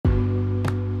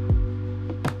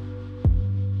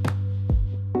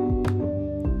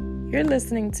You're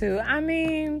listening to,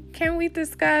 Can We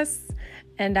Discuss?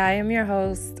 And I am your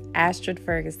host, Astrid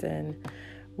Ferguson.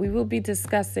 We will be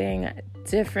discussing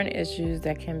different issues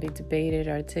that can be debated,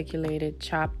 articulated,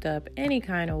 chopped up any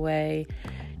kind of way.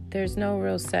 There's no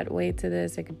real set way to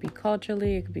this. It could be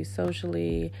culturally, it could be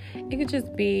socially, it could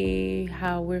just be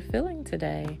how we're feeling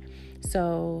today.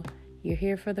 So you're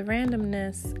here for the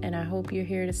randomness, and I hope you're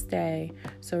here to stay.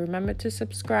 So remember to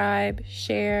subscribe,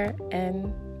 share,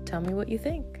 and tell me what you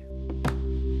think.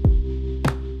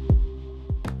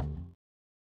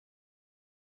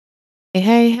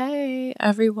 Hey,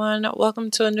 everyone.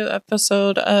 Welcome to a new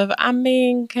episode of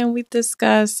Can We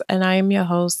Discuss? And I am your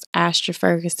host, Astrid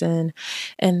Ferguson.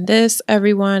 And this,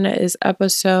 everyone, is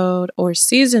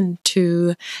season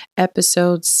 2,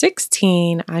 episode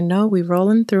 16. I know we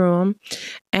rolling through them.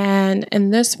 And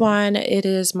in this one, it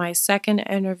is my second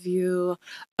interview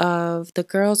of the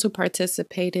girls who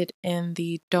participated in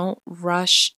the Don't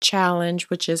Rush Challenge,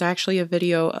 which is actually a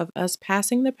video of us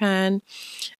passing the pen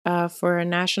for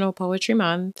National Poetry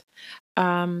Month.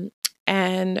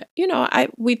 And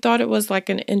we thought it was like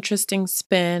an interesting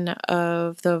spin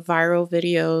of the viral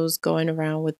videos going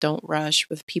around with Don't Rush,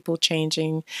 with people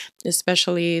changing,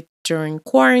 especially during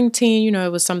quarantine.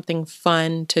 It was something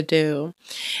fun to do.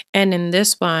 And in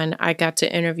this one, I got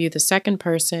to interview the second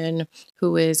person,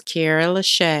 who is Kiara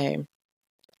Lachey.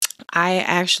 I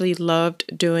actually loved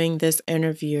doing this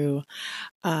interview.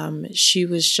 She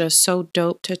was just so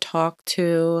dope to talk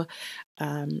to.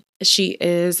 She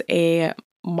is a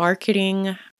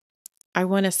marketing, I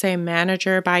want to say,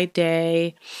 manager by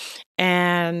day,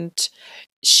 and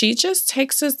she just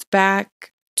takes us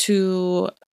back to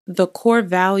the core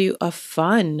value of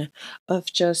fun, of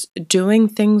just doing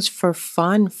things for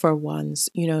fun for once.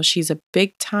 She's a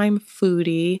big time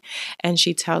foodie, and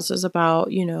she tells us about,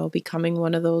 becoming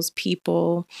one of those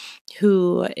people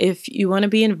who, if you want to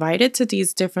be invited to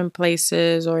these different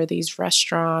places or these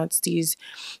restaurants, these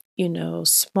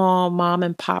small mom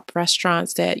and pop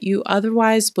restaurants that you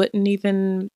otherwise wouldn't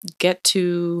even get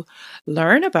to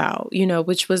learn about,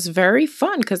 which was very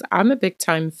fun because I'm a big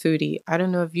time foodie. I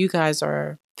don't know if you guys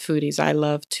are foodies. I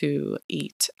love to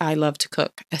eat. I love to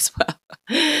cook as well.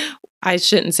 I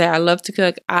shouldn't say I love to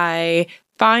cook. I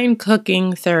find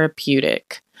cooking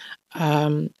therapeutic.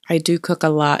 I do cook a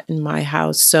lot in my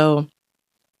house, so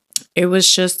it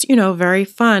was just, very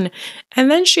fun. And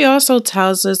then she also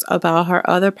tells us about her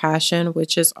other passion,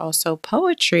 which is also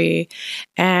poetry,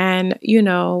 and,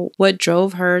 what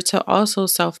drove her to also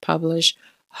self-publish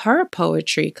her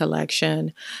poetry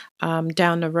collection.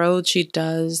 Down the road, she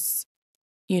does,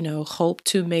 hope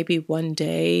to maybe one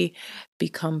day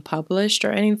become published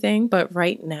or anything. But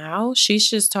right now, she's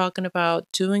just talking about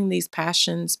doing these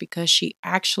passions because she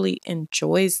actually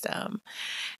enjoys them.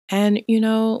 And,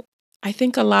 I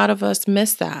think a lot of us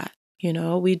miss that.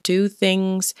 We do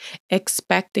things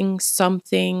expecting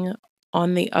something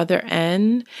on the other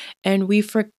end, and we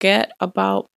forget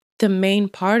about the main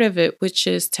part of it, which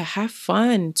is to have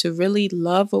fun, to really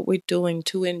love what we're doing,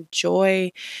 to enjoy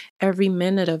every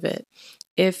minute of it.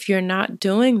 If you're not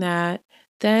doing that,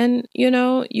 then, you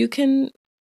can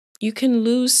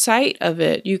lose sight of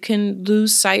it. You can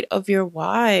lose sight of your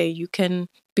why. You can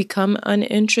become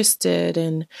uninterested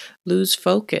and lose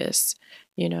focus.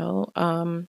 You know,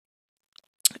 um,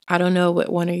 I don't know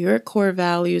what one of your core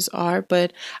values are,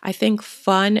 but I think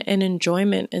fun and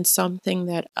enjoyment is something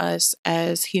that us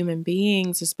as human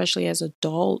beings, especially as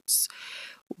adults,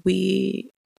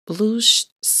 we lose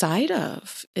sight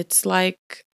of. It's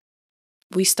like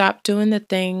we stop doing the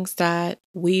things that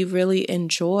we really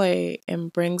enjoy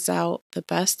and brings out the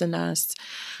best in us.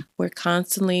 We're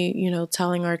constantly,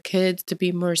 telling our kids to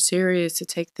be more serious, to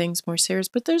take things more serious,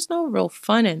 but there's no real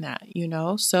fun in that.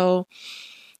 So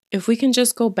if we can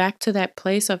just go back to that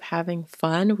place of having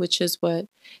fun, which is what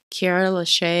Kiara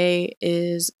Lachey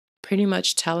is pretty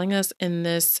much telling us in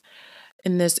this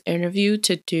interview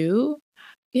to do,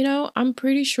 I'm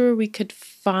pretty sure we could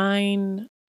find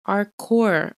our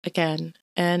core again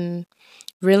and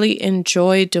really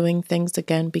enjoy doing things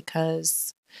again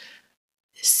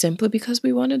simply because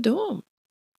we want to do them,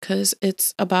 because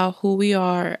it's about who we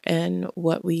are and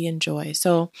what we enjoy.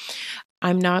 So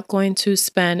I'm not going to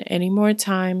spend any more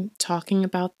time talking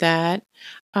about that.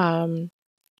 Um,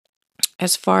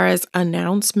 As far as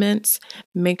announcements,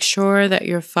 make sure that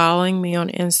you're following me on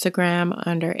Instagram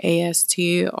under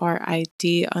ASTRID_Ferg,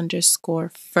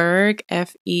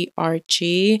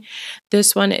 FERG.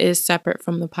 This one is separate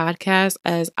from the podcast,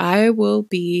 as I will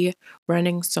be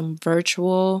running some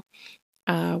virtual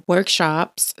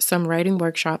workshops, some writing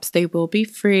workshops. They will be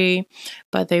free,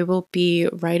 but they will be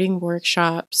writing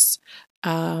workshops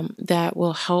that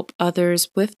will help others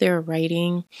with their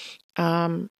writing,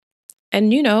 and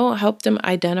help them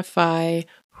identify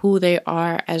who they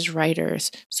are as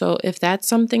writers. So if that's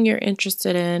something you're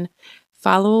interested in,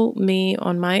 follow me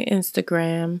on my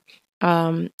Instagram,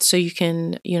 so you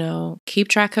can keep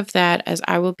track of that, as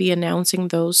I will be announcing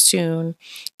those soon.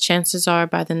 Chances are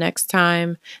by the next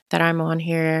time that I'm on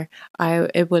here,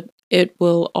 it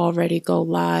will already go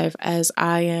live, as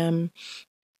I am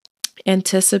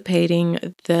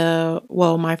anticipating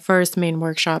my first main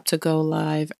workshop to go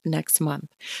live next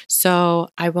month. So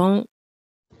I won't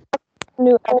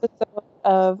new episode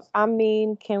of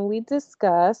Can We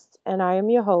Discuss? And I am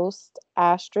your host,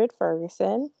 Astrid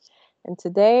Ferguson. And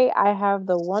today I have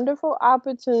the wonderful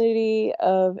opportunity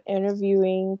of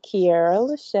interviewing Kiera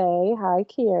Lachey. Hi,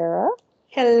 Kiera.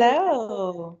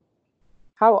 Hello.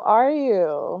 How are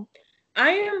you? I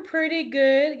am pretty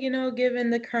good, given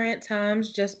the current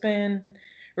times. Just been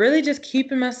really just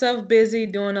keeping myself busy,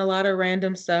 doing a lot of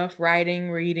random stuff, writing,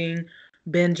 reading,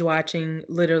 binge watching,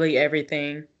 literally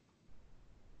everything.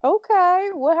 Okay.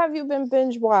 What have you been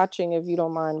binge watching, if you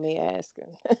don't mind me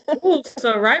asking? Ooh,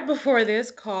 so right before this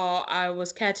call, I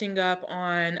was catching up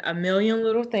on A Million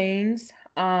Little Things.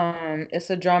 It's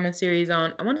a drama series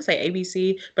on, I want to say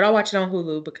ABC, but I watch it on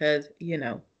Hulu because,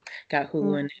 got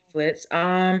Hulu and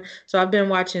Netflix. So I've been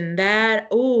watching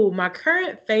that. Ooh, my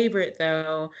current favorite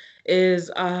though is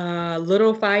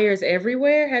Little Fires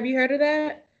Everywhere. Have you heard of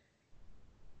that?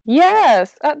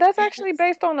 Yes, that's actually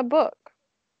based on a book.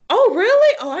 Oh,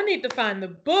 really? Oh, I need to find the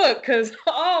book because,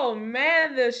 oh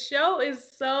man, the show is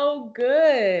so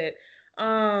good.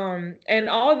 And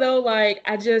although like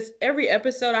every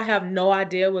episode I have no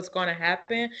idea what's going to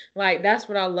happen, like that's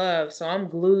what I love. So I'm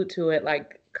glued to it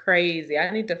like crazy. I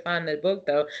need to find the book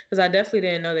though, because I definitely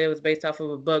didn't know that it was based off of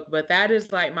a book. But that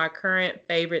is like my current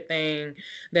favorite thing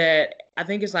that I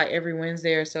think it's like every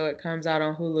Wednesday or so it comes out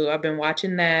on Hulu. I've been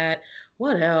watching that.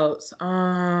 What else?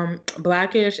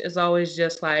 Blackish is always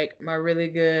just like my really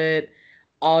good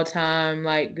all time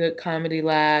like good comedy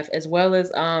laugh, as well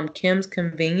as Kim's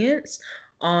Convenience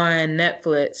on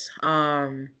Netflix.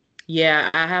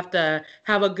 Yeah, I have to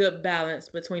have a good balance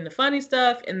between the funny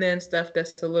stuff and then stuff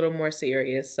that's a little more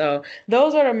serious. So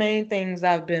those are the main things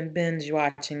I've been binge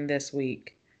watching this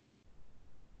week.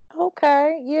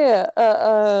 Okay,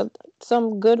 yeah.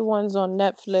 Some good ones on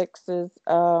Netflix is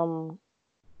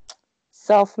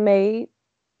Self-Made.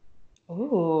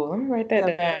 Ooh, let me write that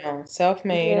The, down.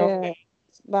 Self-made. yeah, Okay.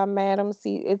 by Madam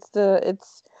C. It's what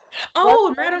Oh,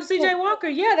 what Madam you call, C.J. Walker.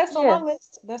 Yeah, that's on my yeah.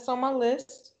 list. That's on my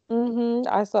list.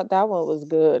 I thought that one was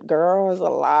good. Girl, there's a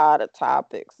lot of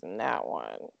topics in that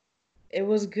one. It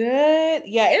was good.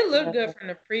 Yeah, it looked good Yeah. from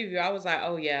the preview. I was like,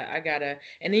 oh yeah, I gotta.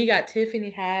 And then you got Tiffany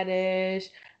Haddish,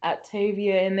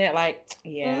 Octavia in there. Like,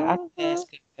 yeah, I think hmm that's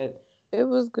good. It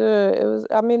was good. It was.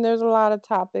 I mean, there's a lot of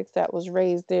topics that was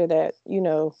raised there that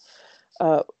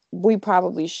uh, we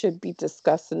probably should be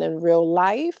discussing in real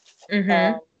life,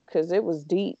 Mm-hmm. because it was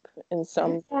deep in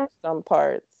some Okay. some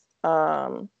parts.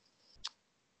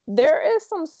 There is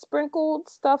some sprinkled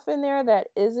stuff in there that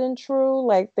isn't true.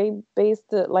 Like they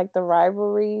based it, like the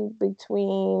rivalry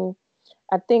between.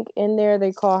 I think in there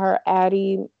they call her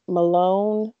Addie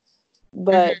Malone, Mm-hmm.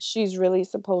 but she's really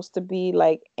supposed to be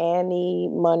like Annie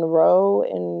Monroe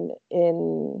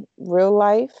in real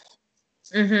life.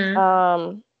 Mm-hmm.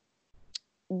 Um,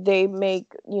 they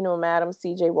make Madam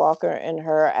CJ Walker and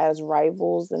her as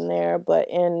rivals in there, but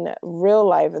in real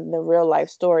life, in the real life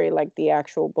story, like the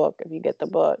actual book, if you get the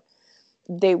book,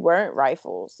 they weren't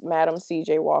rivals. Madam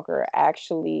CJ Walker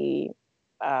actually,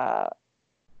 uh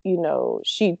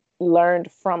she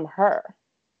learned from her.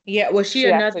 Yeah, was she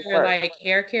She actually another worked. like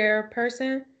hair care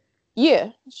person?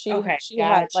 Yeah, she Okay, she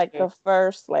had got like you. the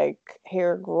first like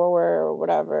hair grower or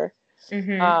whatever.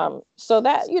 Mm-hmm. So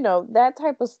that that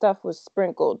type of stuff was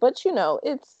sprinkled, but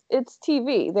it's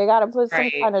TV. They got to put some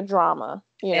Right. kind of drama.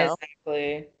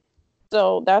 Exactly.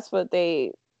 So that's what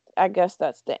I guess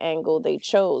that's the angle they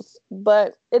chose.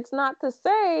 But it's not to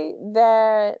say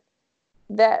that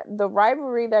the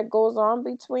rivalry that goes on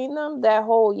between them, that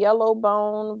whole yellow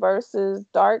bone versus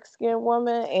dark skinned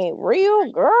woman, ain't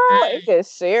real, girl. It Mm.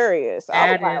 gets serious.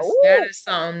 I was like, That ooh, is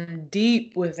something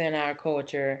deep within our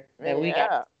culture that we got to yeah.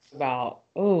 talk about.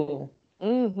 Ooh.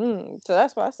 So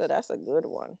that's why I said that's a good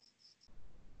one.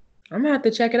 I'm gonna have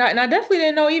to check it out. And I definitely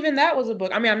didn't know even that was a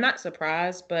book. I mean, I'm not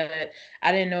surprised, but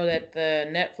I didn't know that the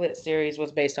Netflix series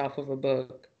was based off of a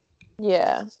book.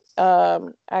 Yeah.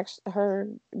 Actually, her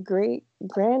great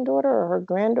granddaughter or her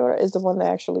granddaughter is the one that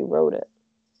actually wrote it.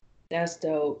 That's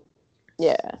dope.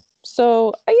 Yeah.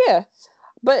 So yeah,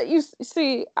 but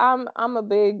see, I'm a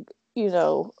big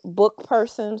book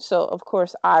person, so of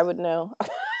course I would know.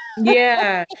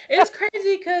 Yeah, it's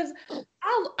crazy because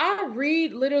I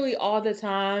read literally all the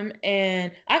time,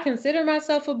 and I consider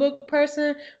myself a book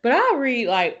person, but I read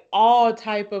like all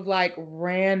type of like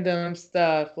random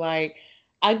stuff. Like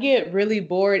I get really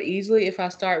bored easily if I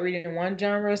start reading one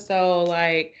genre. So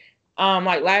like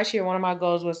last year, one of my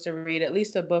goals was to read at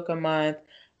least a book a month.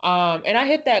 And I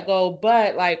hit that goal,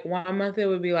 but like 1 month it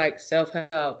would be like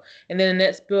self-help, and then the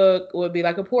next book would be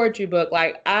like a poetry book.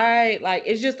 Like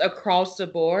it's just across the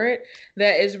board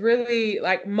that is really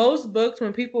like most books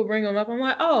when people bring them up, I'm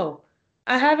like, oh,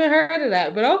 I haven't heard of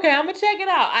that, but okay, I'm gonna check it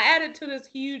out. I added to this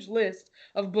huge list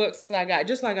of books that I got,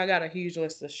 just like I got a huge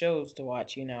list of shows to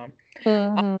watch.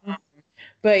 Hmm.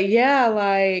 But yeah,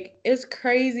 like it's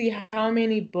crazy how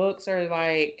many books are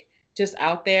like just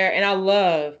out there. And I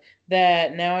love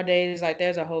that nowadays, like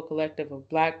there's a whole collective of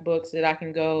Black books that I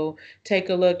can go take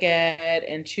a look at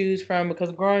and choose from.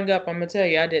 Because growing up, I'm gonna tell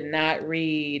you, I did not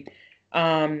read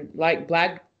like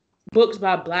Black books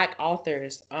by Black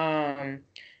authors.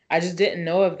 I just didn't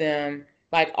know of them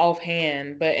like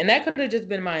offhand. But and that could have just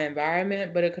been my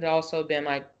environment, but it could also been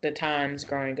like the times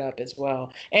growing up as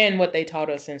well, and what they taught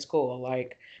us in school.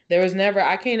 Like there was never,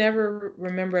 I can't ever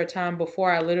remember a time before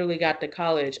I literally got to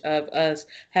college of us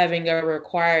having a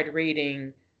required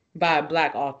reading by a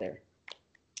Black author.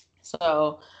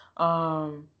 So,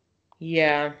 um,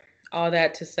 yeah, all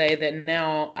that to say that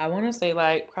now I want to say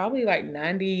like probably like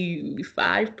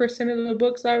 95% of the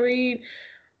books I read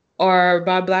are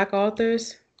by Black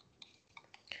authors.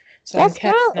 So I'm That's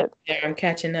catching up good. there. I'm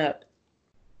catching up.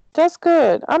 That's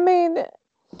good. I mean,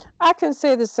 I can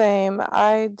say the same.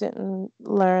 I didn't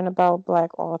learn about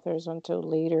Black authors until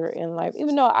later in life,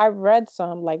 even though I read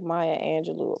some, like Maya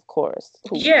Angelou, of course,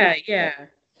 who Yeah, yeah.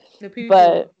 The people.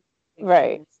 but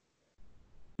right.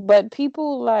 But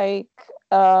people like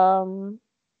um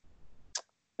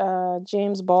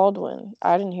James Baldwin,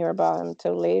 I didn't hear about him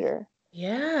till later.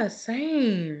 Yeah,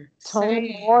 same, Toni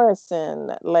same.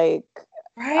 Morrison, like I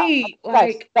Right, think I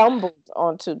like stumbled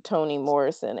onto Toni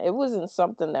Morrison. It wasn't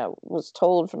something that was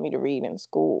told for me to read in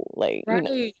school.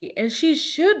 right. And she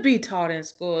should be taught in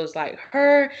schools, like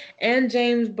her and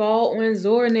James Baldwin,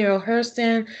 Zora Neale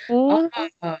Hurston. Oh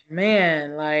Mhm.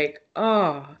 man, like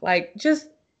just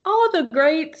all the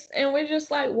greats, and we're just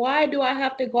like, why do I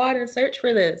have to go out and search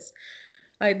for this?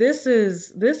 Like this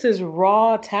is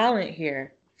raw talent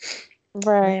here. Man.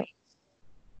 Right.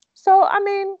 So, I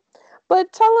mean,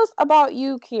 but tell us about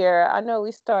you, Kiera. I know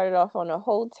we started off on a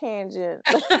whole tangent.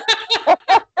 The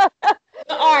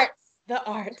arts, the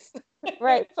arts.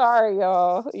 Right. Sorry,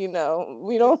 y'all.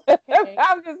 We don't, Okay.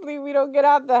 obviously, we don't get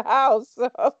out the house. So.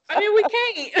 I mean, we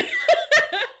can't.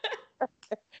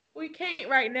 We can't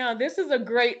right now. This is a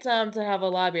great time to have a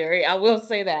library. I will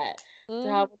say that. To Mhm.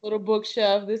 have a little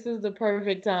bookshelf, this is the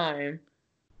perfect time.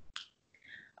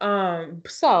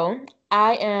 So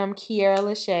I am Kiera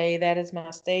Lachey. That is my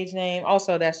stage name.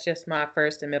 Also, that's just my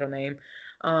first and middle name.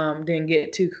 Didn't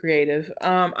get too creative.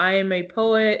 I am a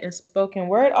poet and spoken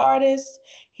word artist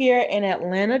here in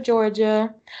Atlanta,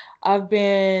 Georgia. I've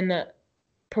been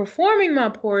performing my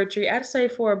poetry, I'd say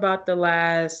for about the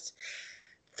last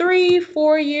 3,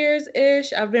 4 years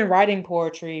ish. I've been writing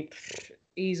poetry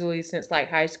easily since like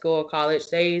high school, college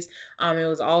days.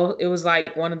 It was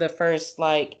like one of the first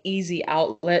like easy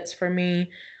outlets for me.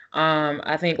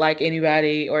 I think like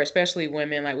anybody, or especially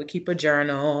women, like we keep a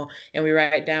journal and we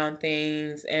write down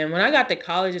things. And when I got to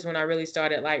college is when I really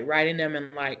started like writing them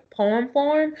in like poem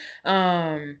form.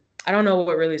 I don't know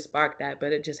what really sparked that,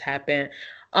 but it just happened.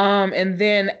 And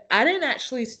then I didn't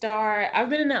actually start. I've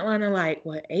been in Atlanta like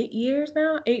what, 8 years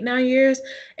now, 8, 9 years,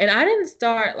 and I didn't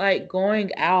start like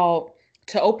going out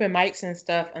to open mics and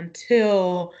stuff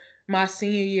until my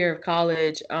senior year of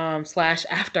college, slash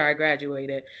after I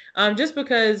graduated. Just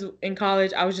because in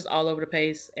college I was just all over the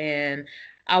place and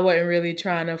I wasn't really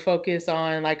trying to focus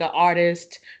on like an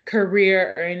artist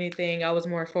career or anything. I was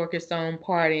more focused on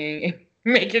partying and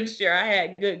making sure I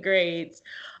had good grades.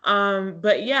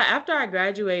 But yeah, after I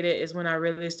graduated is when I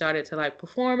really started to like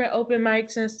perform at open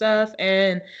mics and stuff.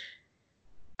 And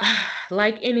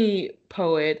like any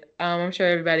poet, I'm sure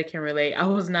everybody can relate. I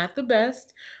was not the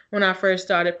best when I first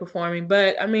started performing,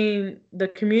 but I mean, the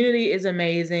community is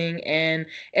amazing and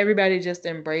everybody just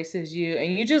embraces you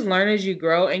and you just learn as you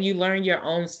grow and you learn your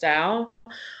own style.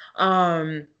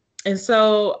 Um, and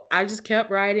so I just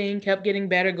kept writing, kept getting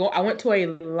better. I went to a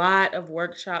lot of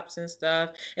workshops and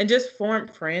stuff, and just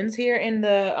formed friends here in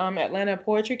the Atlanta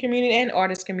poetry community and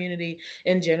artist community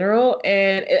in general.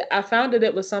 And I found that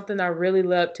it was something I really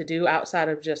loved to do outside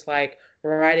of just like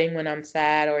writing when I'm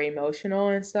sad or emotional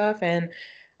and stuff. And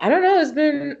I don't know. It's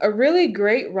been a really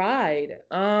great ride.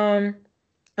 I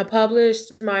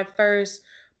published my first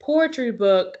poetry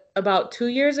book about 2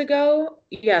 years ago.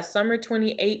 Yeah, summer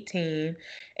 2018.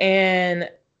 And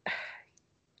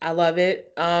I love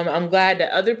it. I'm glad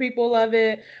that other people love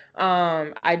it.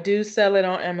 I do sell it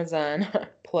on Amazon,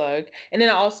 plug. And then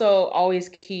I also always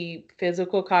keep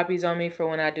physical copies on me for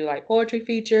when I do like poetry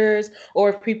features, or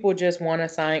if people just want a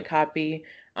signed copy,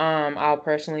 I'll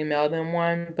personally mail them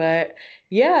one. But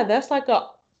yeah, that's like a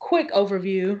quick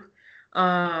overview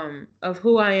of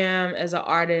who I am as an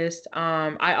artist.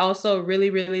 I also really,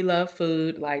 really love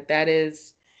food. Like that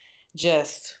is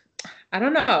just I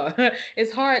don't know.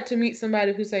 It's hard to meet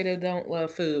somebody who say they don't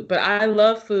love food, but I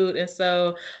love food, and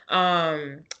so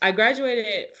I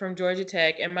graduated from Georgia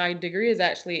Tech, and my degree is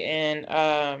actually in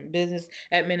business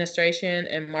administration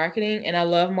and marketing, and I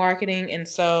love marketing, and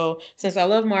so since I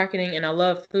love marketing and I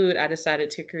love food, I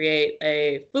decided to create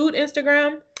a food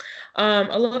Instagram.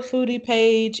 A little foodie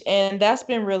page, and that's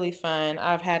been really fun.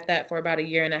 I've had that for about a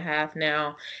year and a half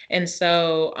now. And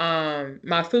so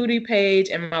my foodie page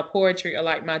and my poetry are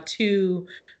like my two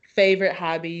favorite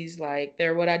hobbies. Like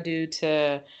they're what I do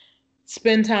to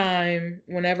spend time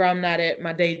whenever I'm not at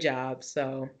my day job.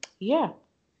 So yeah,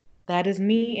 that is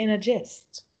me in a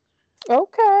gist.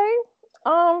 Okay.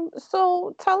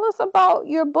 So tell us about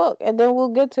your book, and then we'll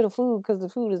get to the food because the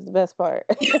food is the best part.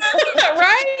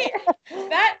 Right?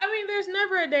 That I mean, there's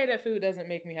never a day that food doesn't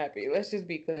make me happy. Let's just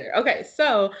be clear. Okay,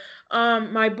 so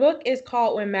my book is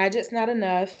called When Magic's Not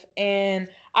Enough, and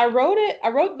I wrote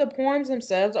the poems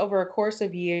themselves over a course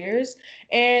of years.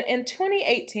 And in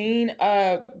 2018,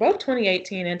 both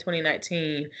 2018 and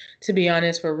 2019, to be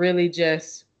honest, were really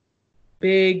just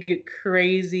big,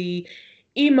 crazy,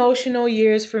 emotional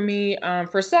years for me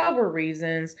for several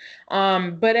reasons.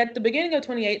 But at the beginning of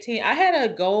 2018, I had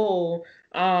a goal.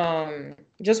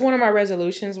 Just one of my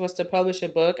resolutions was to publish a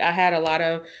book. I have a lot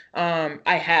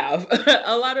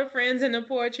of friends in the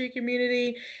poetry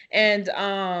community, and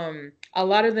a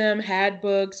lot of them had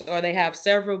books or they have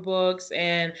several books.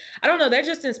 And I don't know, that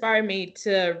just inspired me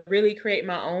to really create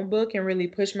my own book and really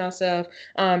push myself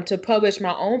to publish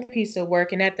my own piece of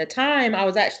work. And at the time, I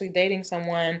was actually dating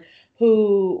someone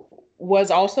who was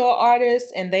also an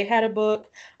artist, and they had a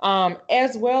book,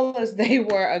 as well as they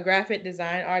were a graphic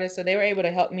design artist. So they were able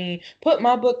to help me put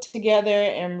my book together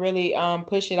and really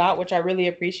push it out, which I really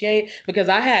appreciate, because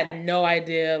I had no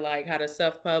idea like how to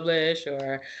self-publish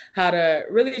or how to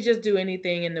really just do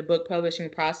anything in the book publishing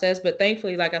process. But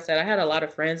thankfully, like I said, I had a lot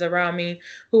of friends around me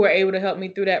who were able to help me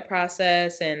through that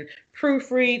process and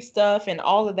proofread stuff and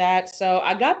all of that. So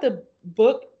I got the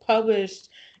book published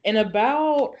in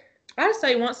about, I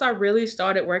say, once I really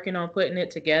started working on putting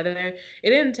it together, it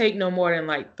didn't take no more than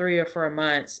like 3 or 4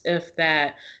 months, if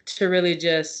that, to really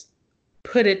just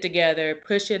put it together,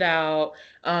 push it out,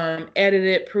 edit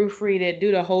it, proofread it,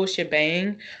 do the whole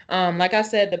shebang. Like I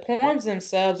said, the poems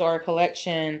themselves are a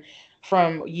collection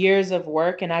from years of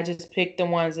work, and I just picked the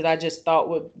ones that I just thought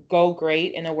would go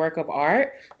great in a work of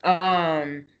art.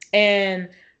 And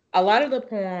a lot of the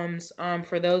poems,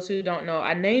 for those who don't know,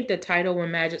 I named the title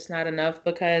When Magic's Not Enough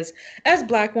because as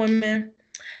Black women,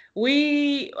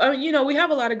 we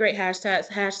have a lot of great hashtags,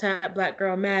 hashtag Black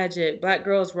Girl Magic, Black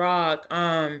Girls Rock,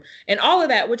 and all of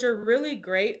that, which are really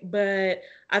great. But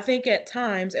I think at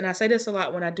times, and I say this a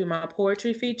lot when I do my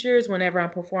poetry features, whenever I'm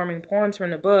performing poems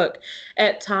from the book,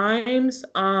 at times,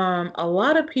 a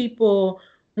lot of people,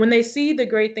 when they see the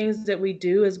great things that we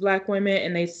do as Black women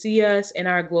and they see us in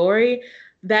our glory,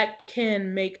 that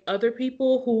can make other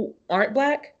people who aren't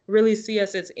Black really see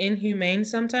us as inhumane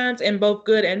sometimes in both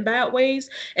good and bad ways.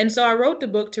 And so I wrote the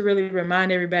book to really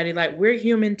remind everybody, like, we're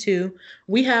human too.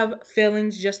 We have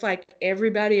feelings just like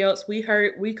everybody else. We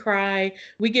hurt, we cry,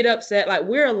 we get upset. Like,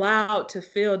 we're allowed to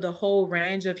feel the whole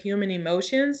range of human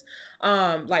emotions.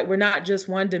 Like, we're not just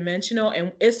one dimensional,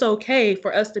 and it's okay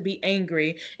for us to be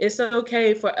angry. It's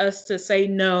okay for us to say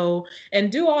no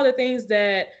and do all the things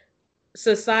that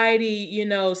society,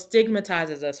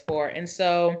 stigmatizes us for. And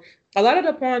so a lot of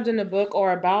the poems in the book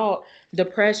are about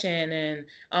depression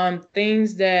and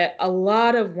things that a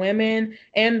lot of women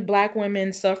and Black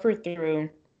women suffer through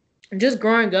just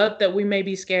growing up that we may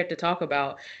be scared to talk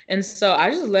about. And so I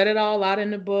just let it all out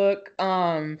in the book.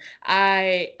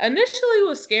 I initially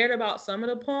was scared about some of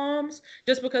the poems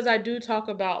just because I do talk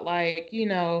about, like,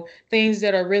 things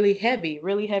that are really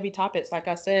heavy topics. Like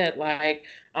I said, like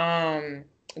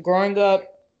growing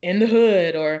up in the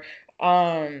hood, or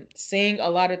seeing a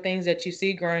lot of things that you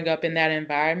see growing up in that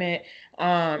environment,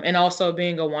 and also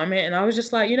being a woman. And I was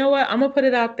just like, you know what? I'm gonna put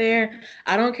it out there.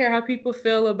 I don't care how people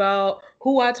feel about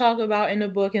who I talk about in the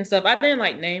book and stuff. I didn't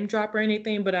like name drop or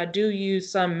anything, but I do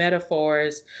use some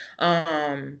metaphors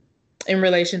in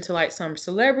relation to like some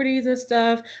celebrities and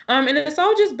stuff. And it's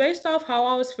all just based off how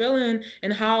I was feeling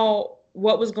and how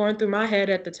what was going through my head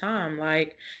at the time.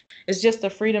 Like, it's just the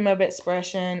freedom of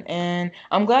expression, and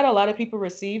I'm glad a lot of people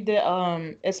received it,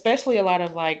 especially a lot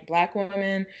of like Black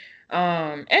women,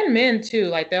 and men too.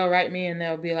 Like, they'll write me and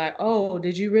they'll be like, oh,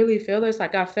 did you really feel this?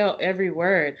 Like, I felt every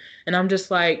word. And I'm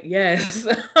just like, yes.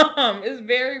 It's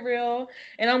very real,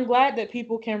 and I'm glad that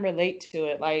people can relate to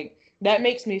it. Like, that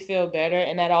makes me feel better,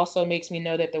 and that also makes me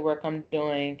know that the work I'm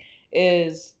doing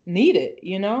is needed,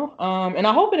 you know? And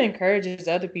I hope it encourages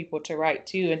other people to write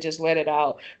too and just let it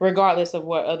out, regardless of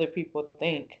what other people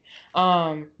think.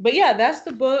 But yeah, that's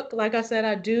the book. Like I said,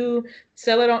 I do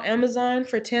sell it on Amazon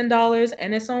for $10,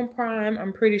 and it's on Prime.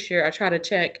 I'm pretty sure. I try to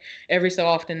check every so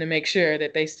often to make sure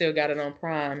that they still got it on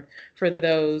Prime for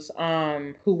those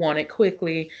who want it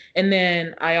quickly. And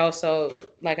then I also,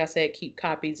 like I said, keep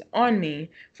copies on me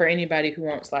for anybody who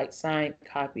wants like signed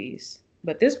copies.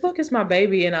 But this book is my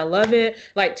baby, and I love it.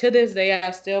 Like, to this day,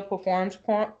 I still perform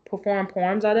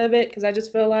poems out of it, because I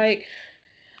just feel like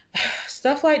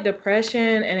stuff like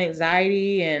depression and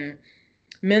anxiety and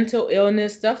mental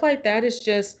illness, stuff like that is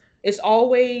just, it's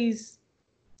always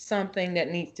something that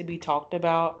needs to be talked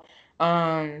about.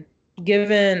 Um,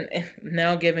 given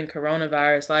given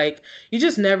coronavirus, like, you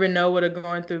just never know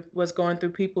what's going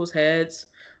through people's heads.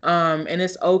 And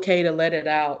it's okay to let it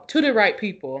out to the right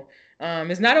people.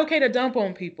 It's not okay to dump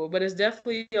on people, but it's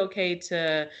definitely okay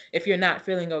to, if you're not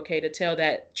feeling okay, to tell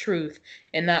that truth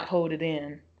and not hold it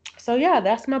in. So yeah,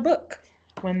 that's my book,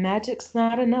 When Magic's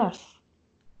Not Enough.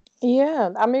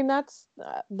 Yeah, I mean that's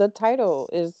the title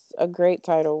is a great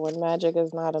title. When magic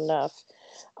is not enough.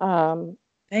 Um,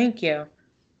 Thank you.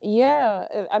 yeah,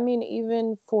 I mean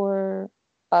even for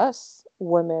us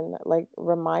women, like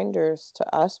reminders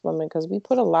to us women, because we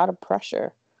put a lot of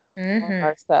pressure on Mm-hmm.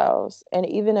 ourselves, and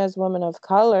even as women of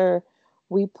color,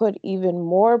 we put even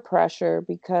more pressure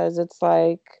because it's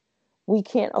like we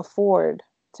can't afford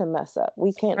to mess up.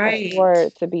 We can't Right.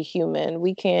 afford to be human.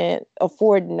 We can't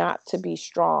afford not to be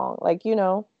strong. Like,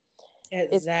 it's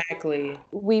Exactly.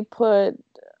 we put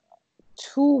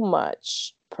too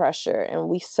much pressure and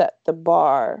we set the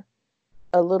bar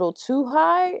a little too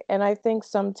high, and I think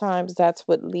sometimes that's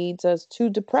what leads us to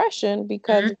depression,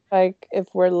 because Mhm. it's like if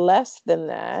we're less than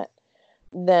that,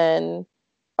 then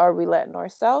are we letting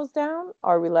ourselves down?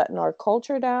 Are we letting our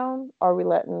culture down? Are we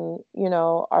letting,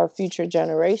 our future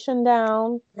generation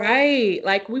down? Right.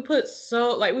 Like, we put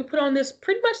on this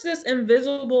pretty much this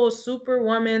invisible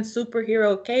superwoman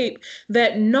superhero cape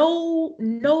that no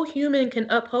human can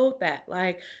uphold that.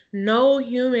 Like, no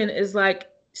human is like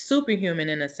superhuman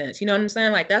in a sense. You know what I'm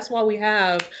saying? Like, that's why we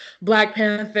have Black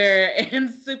Panther and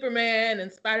Superman and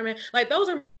Spider-Man. Like, those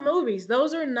are movies.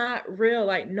 Those are not real.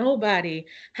 Like, nobody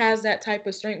has that type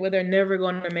of strength where they're never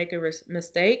going to make a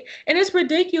mistake. And it's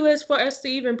ridiculous for us to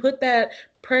even put that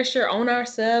pressure on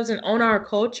ourselves and on our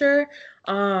culture.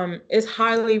 Is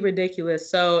highly ridiculous.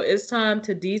 So it's time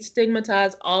to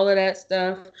destigmatize all of that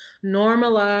stuff,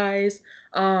 normalize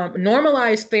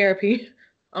normalize therapy.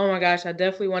 Oh my gosh, I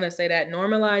definitely want to say that.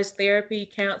 Normalize therapy,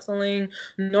 counseling,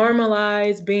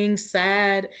 normalize being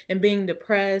sad and being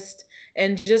depressed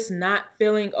and just not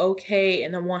feeling okay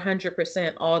and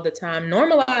 100% all the time.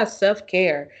 Normalize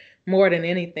self-care more than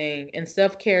anything, and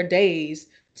self-care days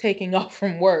taking off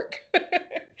from work.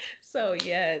 So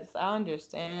yes, I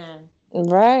understand.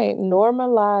 Right.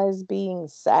 Normalize being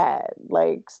sad.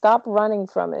 Like, stop running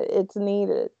from it. It's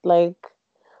needed. Like,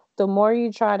 the more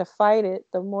you try to fight it,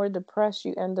 the more depressed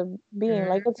you end up being.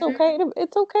 Like, Mhm.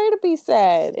 it's okay to be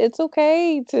sad. It's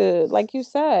okay to, like you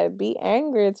said, be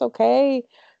angry. It's okay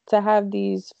to have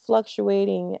these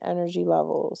fluctuating energy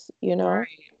levels, you know? Right.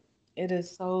 It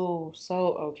is so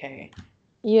okay.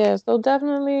 Yeah, so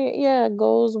definitely, yeah, it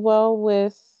goes well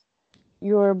with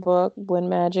your book, When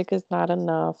Magic is Not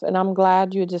Enough. And I'm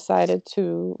glad you decided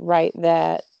to write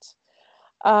that.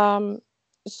 Um,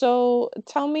 so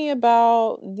tell me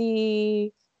about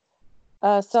the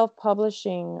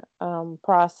self-publishing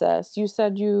process. You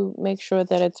said you make sure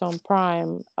that it's on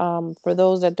Prime. For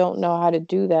those that don't know how to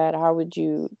do that, how would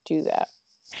you do that?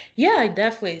 Yeah,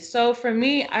 definitely. So for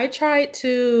me, I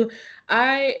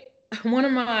one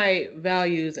of my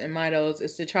values and mottos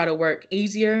is to try to work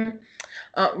easier.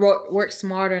 Work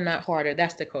smarter, not harder.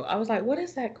 That's the quote. I was like, what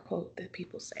is that quote that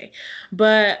people say?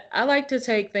 But I like to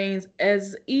take things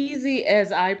as easy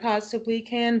as I possibly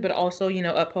can, but also,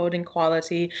 upholding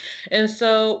quality. And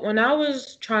so when I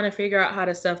was trying to figure out how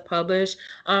to self-publish,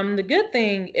 the good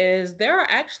thing is there are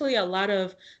actually a lot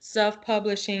of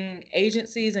self-publishing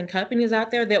agencies and companies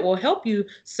out there that will help you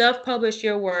self-publish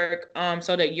your work,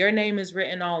 so that your name is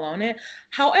written all on it.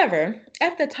 However,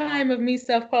 at the time of me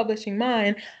self-publishing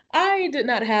mine, I did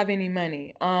not have any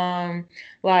money.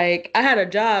 Like I had a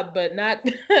job, but not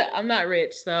I'm not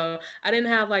rich, so I didn't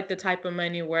have like the type of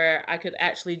money where I could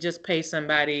actually just pay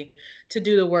somebody to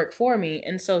do the work for me.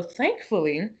 And so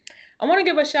thankfully, I want to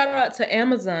give a shout out to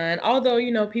Amazon.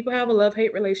 Although, people have a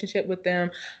love-hate relationship with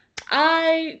them,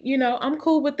 I'm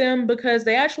cool with them because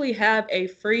they actually have a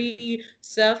free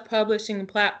self-publishing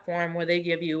platform where they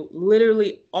give you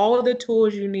literally all the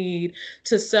tools you need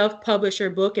to self-publish your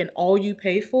book, and all you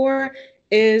pay for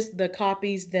is the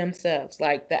copies themselves,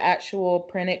 like the actual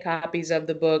printed copies of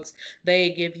the books.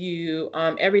 They give you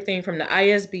everything from the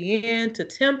ISBN to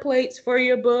templates for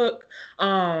your book.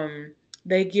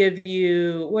 They give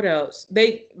you, what else?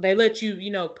 They let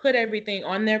you, put everything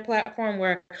on their platform,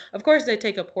 where of course they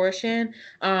take a portion.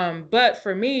 But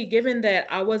for me, given that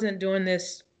I wasn't doing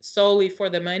this solely for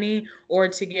the money or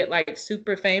to get like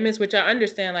super famous, which I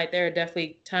understand, like there are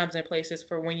definitely times and places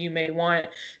for when you may want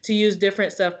to use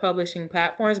different self-publishing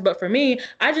platforms. But for me,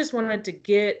 I just wanted to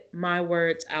get my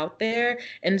words out there.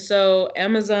 And so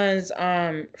Amazon's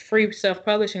free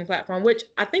self-publishing platform, which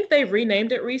I think they've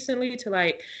renamed it recently to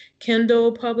like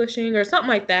Kindle Publishing or something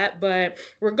like that. But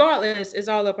regardless, it's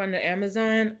all up under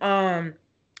Amazon.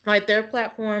 Like their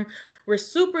platform were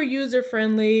super user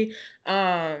friendly.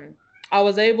 I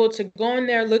was able to go in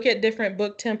there, look at different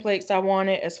book templates I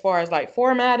wanted as far as like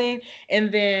formatting.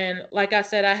 And then, like I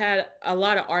said, I had a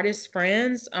lot of artist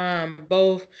friends,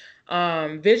 both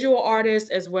visual artists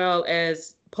as well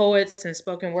as poets and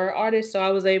spoken word artists. So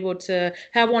I was able to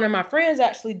have one of my friends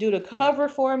actually do the cover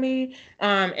for me.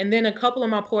 And then a couple of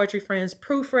my poetry friends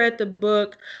proofread the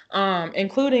book,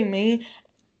 including me,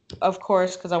 of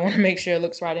course, because I want to make sure it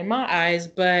looks right in my eyes.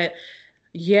 But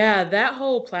yeah, that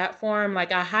whole platform,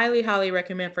 like I highly, highly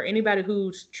recommend for anybody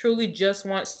who truly just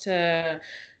wants to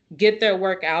get their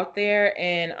work out there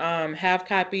and have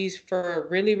copies for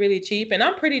really, really cheap. And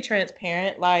I'm pretty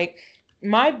transparent. Like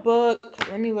my book,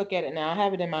 let me look at it now. I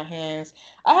have it in my hands.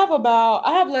 I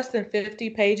have less than 50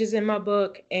 pages in my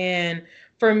book. And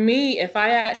for me, if I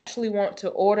actually want to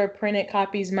order printed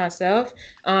copies myself,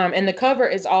 and the cover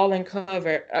is all in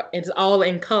cover, it's all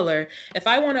in color. If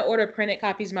I want to order printed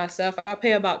copies myself, I'll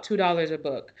pay about $2 a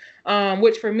book,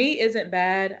 which for me isn't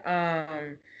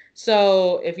bad.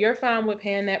 So if you're fine with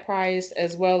paying that price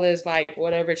as well as like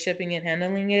whatever shipping and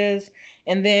handling is,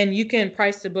 and then you can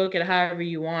price the book at however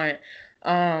you want.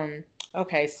 Um,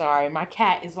 okay, sorry, my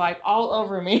cat is like all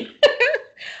over me.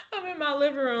 I'm in my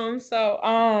living room. So,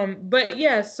 but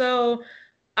yeah, so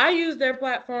I used their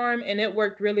platform and it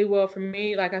worked really well for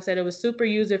me. Like I said, it was super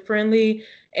user friendly,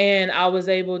 and I was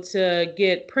able to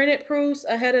get printed proofs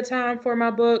ahead of time for my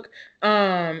book,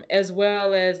 as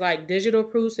well as like digital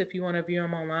proofs if you want to view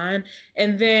them online.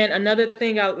 And then another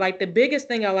thing the biggest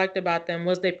thing I liked about them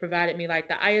was they provided me like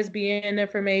the ISBN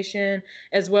information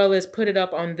as well as put it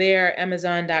up on their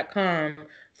Amazon.com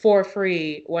for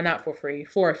free. Well, not for free,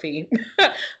 for a fee.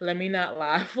 Let me not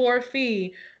lie, for a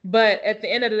fee. But at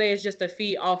the end of the day, it's just a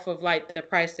fee off of like the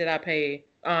price that I pay,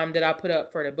 that I put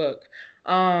up for the book.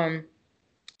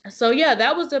 So yeah,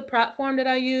 that was the platform that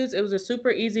I used. It was a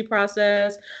super easy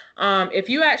process. If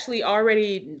you actually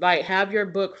already like have your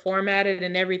book formatted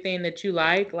and everything that you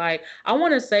like I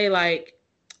want to say like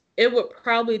it would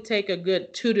probably take a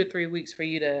good 2 to 3 weeks for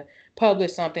you to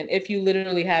publish something if you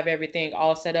literally have everything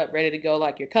all set up, ready to go,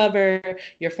 like your cover,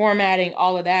 your formatting,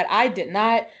 all of that. I did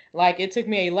not. Like it took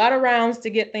me a lot of rounds to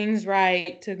get things right.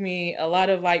 It took me a lot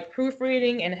of like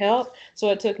proofreading and help.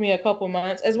 So it took me a couple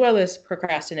months as well as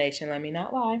procrastination, let me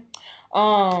not lie.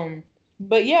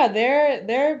 But yeah,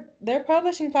 their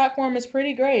publishing platform is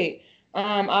pretty great.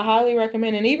 I highly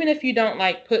recommend, and even if you don't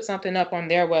like put something up on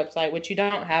their website, which you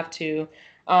don't have to,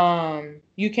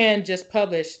 you can just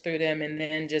publish through them and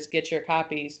then just get your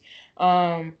copies.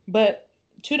 But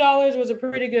 $2 was a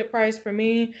pretty good price for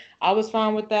me. I was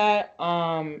fine with that.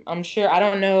 I'm sure I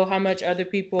don't know how much other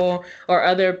people or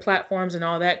other platforms and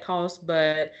all that cost,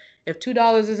 but if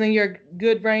 $2 is in your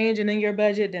good range and in your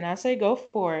budget, then I say go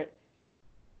for it.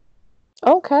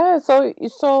 Okay,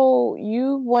 so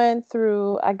you went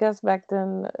through, I guess back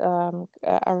then,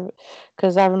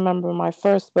 because I remember my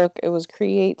first book, it was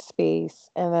Create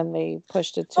Space, and then they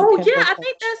pushed it to Oh Kindle yeah, I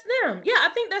think Publish. that's them. Yeah, I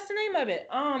think that's the name of it.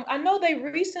 I know they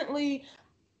recently,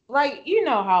 like, you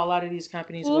know how a lot of these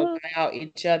companies will Hmm. buy out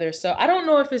each other. So I don't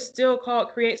know if it's still called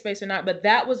Create Space or not, but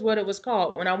that was what it was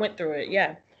called when I went through it.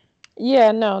 Yeah.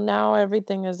 Yeah, no, now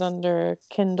everything is under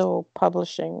Kindle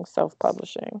Publishing,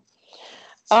 self-publishing.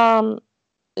 Um,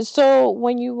 so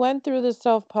when you went through the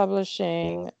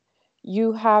self-publishing,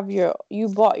 you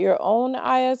bought your own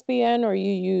ISBN or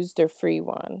you used their free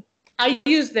one? I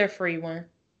used their free one.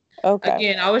 Okay.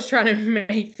 Again, I was trying to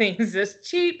make things as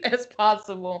cheap as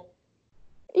possible.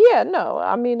 Yeah, no,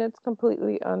 I mean, it's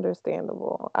completely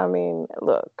understandable. I mean,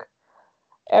 look,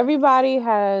 everybody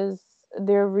has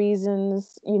their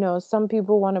reasons. Some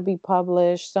people want to be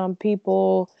published, some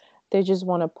people, they just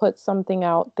want to put something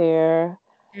out there.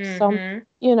 Some,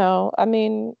 Hmm. I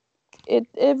mean, it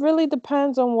really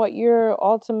depends on what your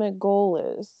ultimate goal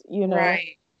is.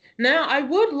 Right. Now, I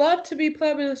would love to be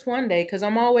published one day because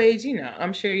I'm always,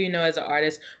 I'm sure you know, as an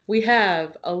artist, we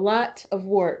have a lot of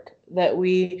work that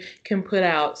we can put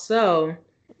out. So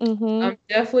Mhm. I'm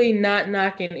definitely not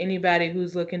knocking anybody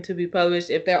who's looking to be published.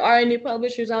 If there are any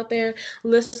publishers out there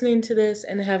listening to this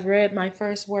and have read my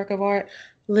first work of art,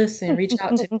 listen, reach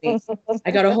out to me.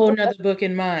 I got a whole nother book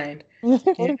in mind,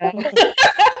 you know?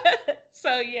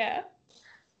 So, yeah.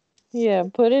 Yeah,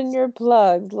 put in your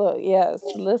plugs. Look, yes,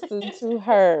 listen to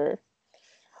her.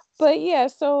 But yeah,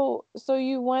 so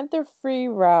you went the free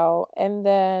route and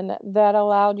then that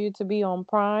allowed you to be on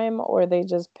Prime, or they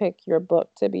just pick your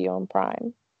book to be on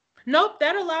Prime? Nope,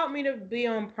 that allowed me to be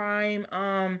on Prime.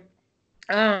 Um,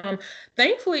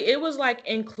 Thankfully it was like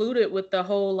included with the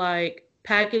whole like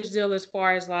package deal as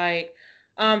far as like,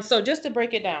 so just to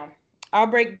break it down, I'll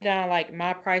break down like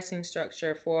my pricing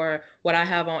structure for what I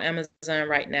have on Amazon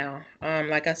right now.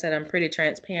 Like I said, I'm pretty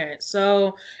transparent.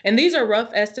 So, and these are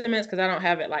rough estimates because I don't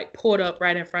have it like pulled up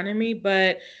right in front of me,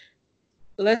 but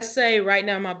let's say right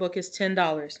now my book is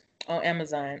 $10 on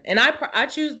Amazon, and I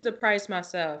choose the price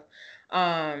myself.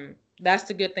 That's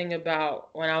the good thing about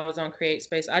when I was on Create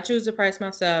Space. I choose the price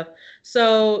myself.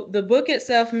 So the book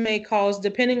itself may cost,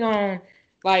 depending on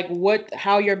like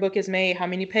how your book is made, how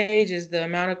many pages, the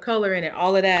amount of color in it,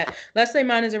 all of that. Let's say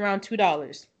mine is around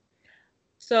 $2.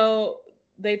 So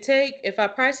they take, if I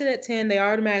price it at 10, they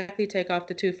automatically take off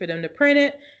the 2 for them to print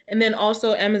it. And then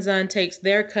also Amazon takes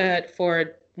their cut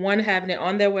for one having it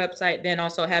on their website, then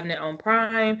also having it on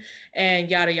Prime and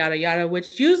yada yada yada,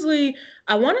 which usually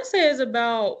I want to say is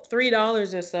about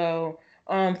 $3 or so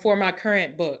for my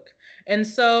current book. And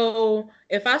so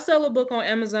if I sell a book on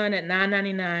Amazon at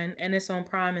 $9.99 and it's on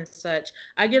Prime and such,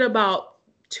 I get about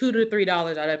 $2 to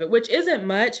 $3 out of it, which isn't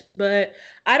much, but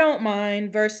I don't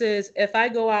mind. Versus if I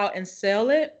go out and sell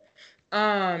it,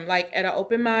 like at an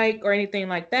open mic or anything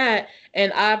like that,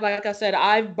 and like I said,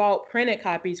 I've bought printed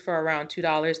copies for around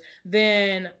 $2,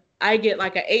 then I get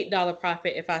like an $8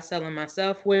 profit if I sell them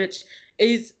myself, which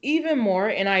is even more,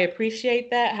 and I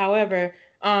appreciate that. However,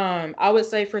 I would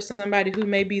say for somebody who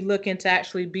may be looking to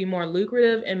actually be more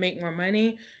lucrative and make more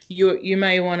money, you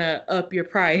may want to up your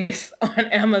price on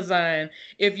Amazon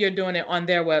if you're doing it on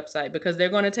their website, because they're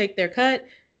going to take their cut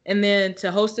and then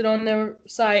to host it on their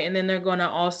site, and then they're going to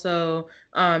also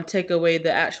take away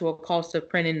the actual cost of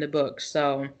printing the book.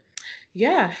 So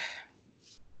yeah.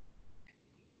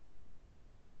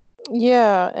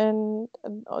 Yeah, and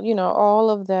all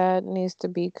of that needs to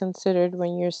be considered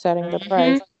when you're setting the Hmm.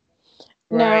 price.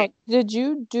 Now, Right. did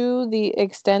you do the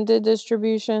extended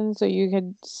distribution so you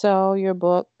could sell your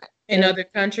book In in, other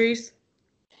countries.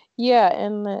 yeah,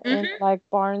 in Hmm. like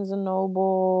Barnes and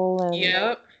Noble and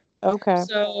Yep. okay.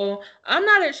 So I'm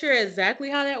not sure exactly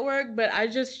how that worked, but I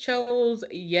just chose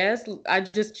yes. I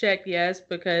just checked yes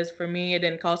because for me it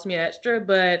didn't cost me extra.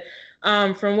 But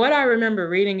from what I remember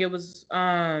reading, it was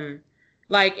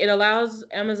like it allows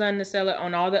Amazon to sell it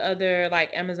on all the other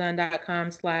like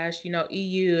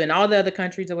Amazon.com/EU and all the other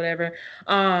countries or whatever.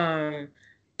 Um,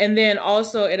 and then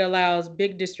also it allows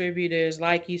big distributors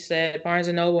like you said, Barnes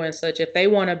and Noble and such. If they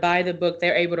want to buy the book,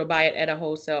 they're able to buy it at a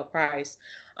wholesale price.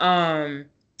 Um,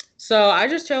 so I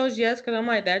just chose yes because I'm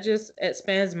like that just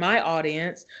expands my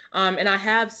audience. And I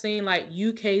have seen like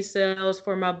UK sales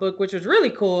for my book, which was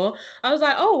really cool. I was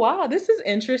like, oh wow, this is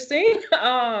interesting.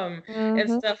 And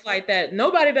Mhm. stuff like that.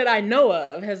 Nobody that I know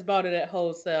of has bought it at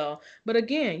wholesale. But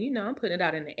again, I'm putting it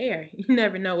out in the air. You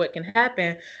never know what can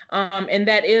happen. And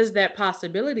that is that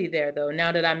possibility there though.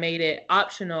 Now that I made it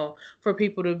optional for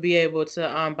people to be able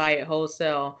to buy it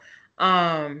wholesale.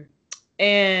 Um,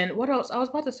 And what else? I was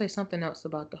about to say something else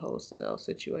about the wholesale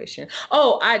situation.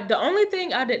 Oh, the only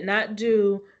thing I did not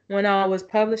do when I was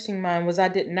publishing mine was I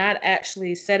did not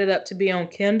actually set it up to be on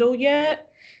Kindle yet.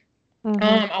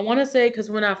 I want to say because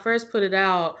when I first put it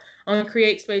out on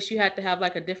CreateSpace, you had to have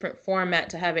like a different format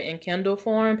to have it in Kindle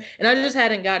form, and I just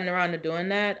hadn't gotten around to doing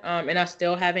that, and I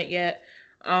still haven't yet.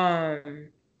 Um,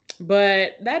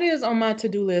 but that is on my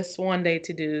to-do list one day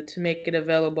to do to make it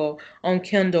available on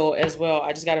Kindle as well.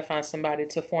 I just got to find somebody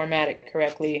to format it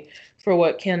correctly for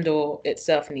what Kindle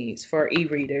itself needs for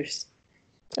e-readers.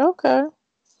 Okay.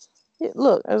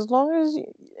 Look, as long as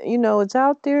you know it's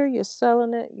out there, you're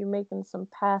selling it, you're making some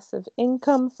passive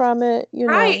income from it,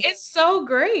 Right. It's so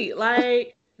great.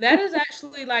 Like that is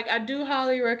actually like I do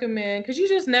highly recommend because you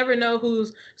just never know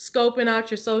who's scoping out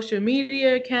your social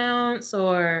media accounts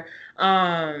or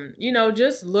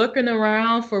just looking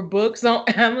around for books on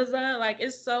Amazon. Like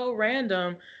it's so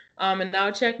random. And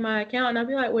I'll check my account and I'll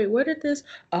be like, wait, where did this?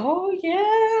 Oh yeah,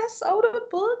 I sold a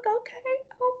book.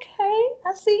 Okay.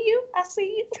 I see you.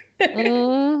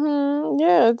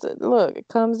 Yeah, look, it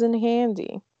comes in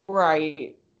handy.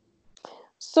 Right.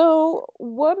 So,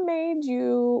 what made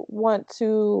you want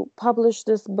to publish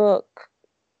this book?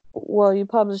 Well, you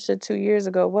published it 2 years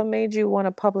ago. What made you want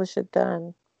to publish it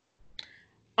then?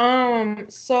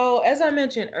 So as I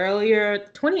mentioned earlier,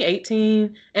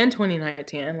 2018 and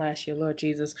 2019 and last year, Lord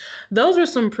Jesus, those were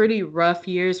some pretty rough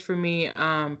years for me,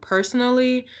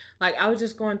 personally. Like I was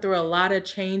just going through a lot of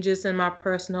changes in my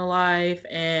personal life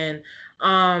and,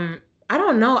 I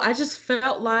don't know. I just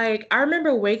felt like I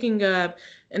remember waking up,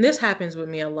 and this happens with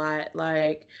me a lot,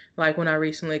 like when I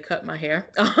recently cut my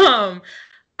hair.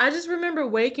 I just remember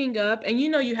waking up and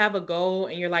you have a goal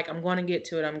and you're like, I'm going to get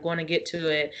to it. I'm going to get to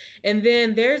it. And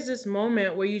then there's this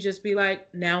moment where you just be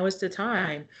like, now is the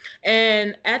time.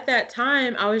 And at that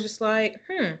time, I was just like,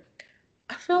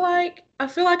 I feel like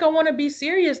I want to be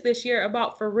serious this year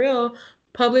about for real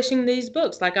publishing these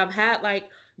books. Like I've had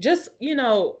like just,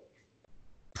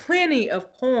 plenty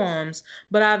of poems,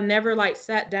 but I've never like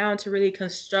sat down to really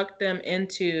construct them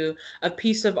into a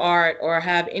piece of art or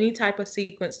have any type of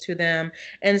sequence to them.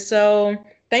 And so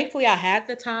thankfully I had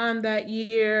the time that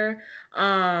year.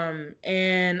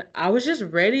 And I was just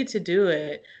ready to do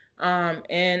it.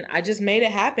 And I just made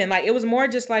it happen. Like it was more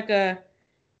just like a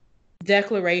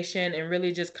declaration and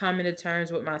really just coming to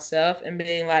terms with myself and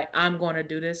being like, I'm going to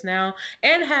do this now,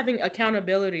 and having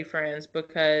accountability friends,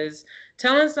 because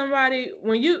telling somebody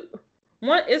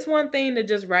it's one thing to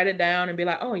just write it down and be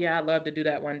like, oh yeah, I'd love to do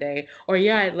that one day, or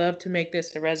yeah, I'd love to make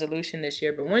this a resolution this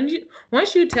year. But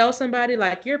once you tell somebody,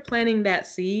 like, you're planting that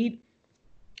seed,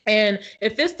 and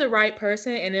if it's the right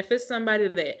person and if it's somebody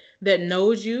that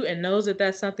knows you and knows that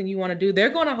that's something you want to do, they're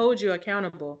going to hold you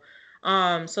accountable.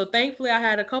 So thankfully I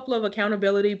had a couple of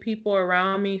accountability people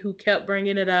around me who kept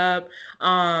bringing it up.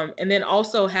 And then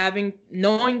also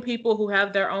knowing people who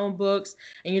have their own books,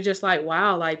 and you're just like,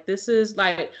 wow, like this is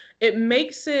like, it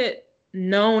makes it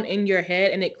known in your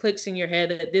head and it clicks in your head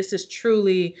that this is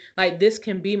truly like, this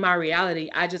can be my reality.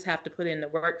 I just have to put in the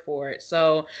work for it.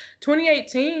 So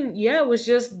 2018, yeah, it was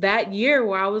just that year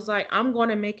where I was like, I'm going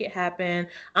to make it happen.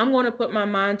 I'm going to put my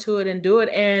mind to it and do it.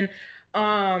 And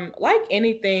like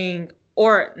anything,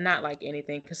 or not like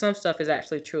anything, because some stuff is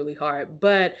actually truly hard,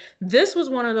 but this was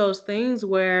one of those things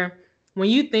where when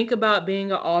you think about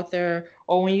being an author,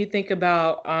 or when you think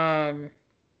about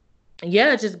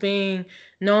just being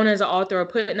known as an author or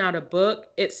putting out a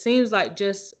book, it seems like,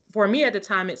 just for me at the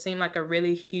time, it seemed like a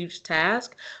really huge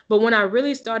task. But when I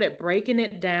really started breaking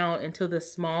it down into the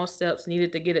small steps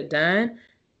needed to get it done,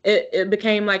 it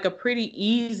became like a pretty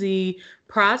easy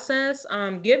process.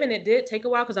 Given it did take a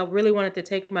while because I really wanted to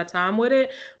take my time with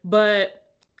it,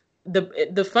 but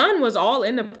the fun was all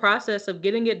in the process of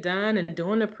getting it done and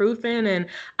doing the proofing. And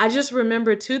I just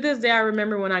remember, to this day, I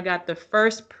remember when I got the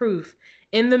first proof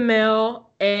in the mail,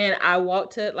 and I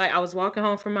was walking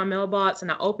home from my mailbox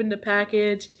and I opened the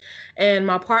package, and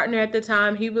my partner at the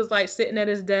time, he was like sitting at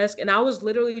his desk, and I was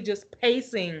literally just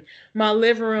pacing my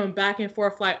living room back and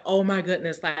forth like, oh my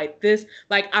goodness, like this,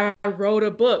 like I wrote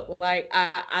a book, like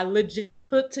I legit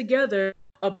put together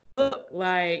a book.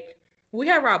 Like, we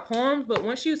have our poems, but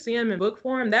once you see them in book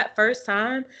form, that first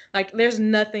time, like, there's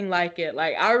nothing like it.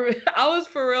 Like, I was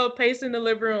for real pacing the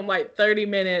living room like 30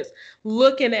 minutes,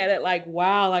 looking at it like,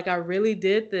 wow, like I really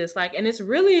did this. Like, and it's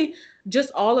really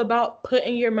just all about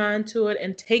putting your mind to it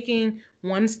and taking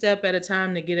one step at a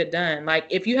time to get it done. Like,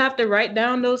 if you have to write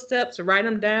down those steps, write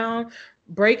them down,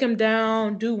 break them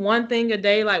down, do one thing a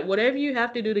day, like whatever you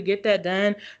have to do to get that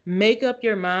done, make up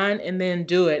your mind and then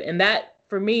do it. And that,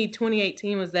 for me,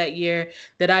 2018 was that year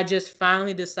that I just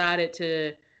finally decided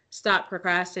to stop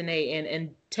procrastinating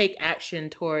and take action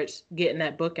towards getting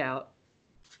that book out.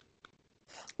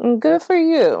 Good for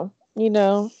you.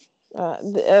 Uh,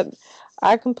 th- uh,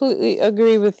 I completely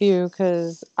agree with you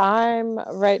because I'm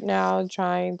right now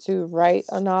trying to write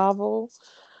a novel.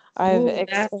 I've Ooh,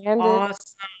 that's expanded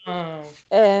awesome.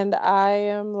 and I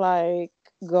am like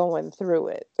going through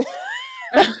it.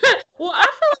 Well, I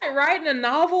feel like writing a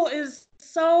novel is Oh,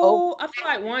 so, I feel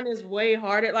like one is way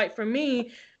harder. Like for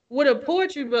me, with a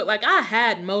poetry book, like I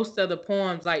had most of the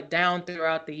poems like down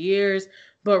throughout the years,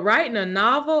 but writing a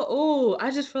novel, ooh,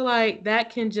 I just feel like that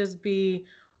can just be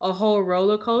a whole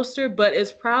roller coaster, but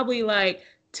it's probably like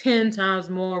 10 times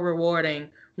more rewarding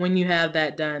when you have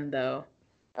that done though.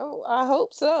 oh, I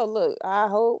hope so. Look, I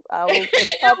hope I will get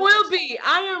It will published. be.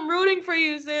 I am rooting for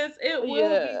you, sis. It will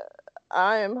Yeah, be.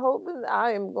 I am hoping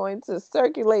I am going to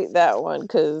circulate that one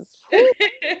because,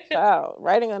 wow,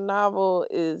 writing a novel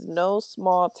is no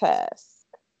small task.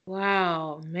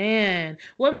 Wow, man.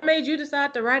 What made you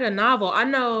decide to write a novel? I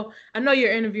know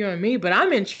you're interviewing me, but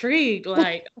I'm intrigued.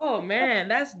 Like, oh man,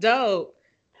 that's dope.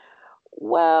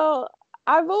 Well,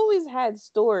 I've always had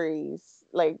stories.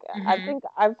 Like, I Mhm. think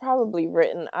I've probably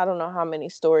written, I don't know how many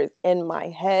stories in my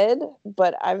head,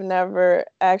 but I've never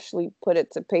actually put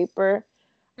it to paper.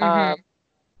 Um, Mhm.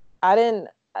 I didn't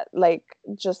like,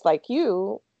 just like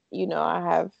I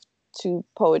have two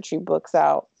poetry books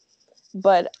out,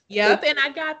 but Yep, it's and I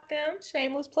got them.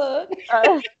 Shameless plug.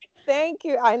 uh, thank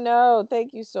you. I know.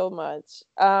 Thank you so much.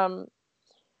 I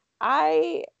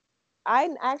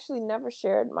actually never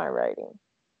shared my writing.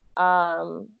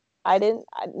 Um, I didn't.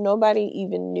 Nobody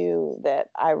even knew that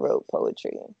I wrote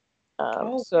poetry.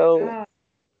 Oh, So wow.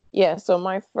 yeah. So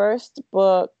my first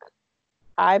book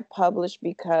I published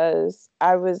because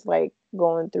I was like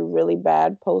going through really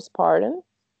bad postpartum,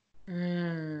 Mm.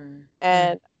 Mm.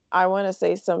 and I want to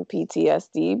say some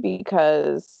PTSD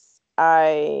because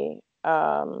I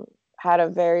had a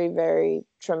very very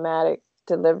traumatic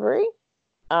delivery.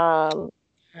 Um,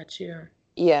 Got you.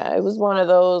 yeah, it was one of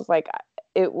those like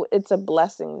it's a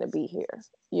blessing to be here,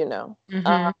 you know.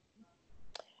 Mhm.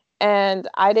 And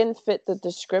I didn't fit the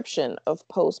description of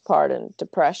postpartum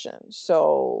depression,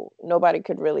 so nobody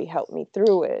could really help me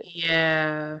through it.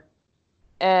 Yeah.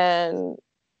 And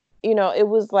it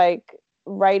was like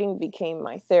writing became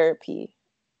my therapy.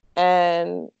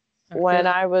 And I when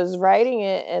feel. I was writing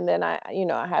it, and then I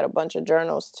had a bunch of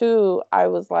journals too, I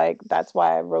was like, that's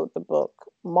why I wrote the book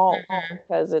Malt, Mhm.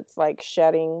 because it's like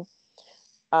shedding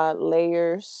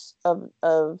layers of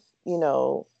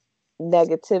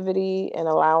negativity and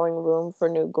allowing room for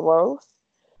new growth.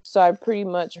 So I pretty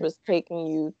much was taking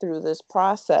you through this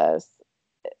process,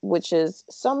 which is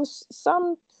some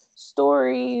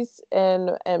stories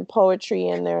and poetry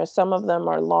in there. Some of them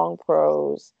are long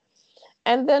prose,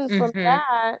 and then from Mhm.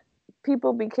 that,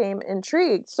 people became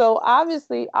intrigued. So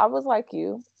obviously, I was like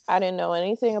you. I didn't know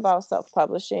anything about self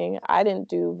publishing. I didn't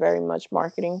do very much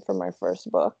marketing for my first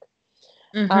book.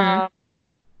 Mhm. Um,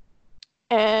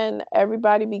 and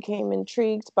everybody became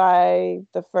intrigued by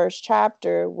the first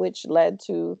chapter, which led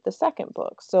to the second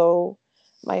book. So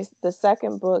the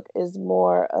second book is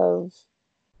more of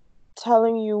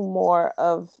telling you more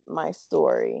of my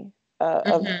story,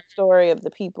 of the Mhm. story of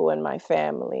the people in my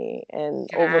family and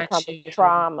Got overcoming you.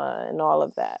 trauma and all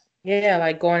of that. Yeah,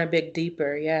 like going a bit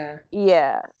deeper. Yeah.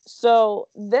 Yeah. So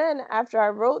then after I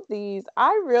wrote these,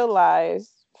 I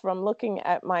realized from looking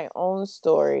at my own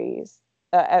stories,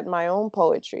 at my own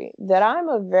poetry, that I'm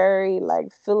a very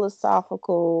like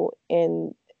philosophical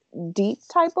and deep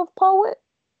type of poet.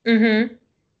 Mhm.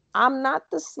 I'm not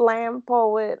the slam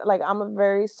poet. Like I'm a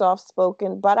very soft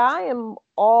spoken, but I am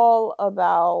all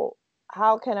about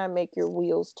how can I make your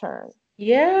wheels turn?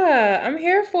 Yeah, I'm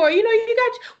here for it. You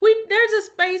got we there's a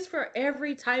space for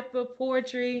every type of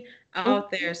poetry out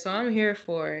Mhm. there, so I'm here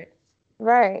for it.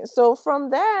 Right. So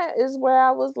from that is where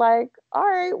I was like, all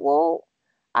right, well,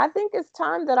 I think it's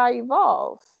time that I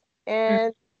evolve. Mm.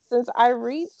 And since I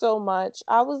read so much,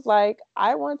 I was like,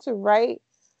 I want to write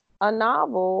a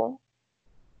novel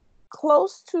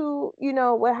close to,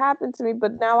 what happened to me,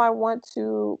 but now I want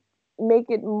to make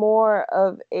it more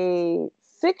of a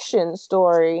fiction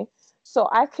story so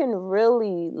I can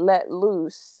really let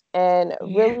loose and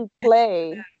Yeah. really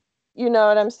play, you know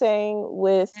what I'm saying,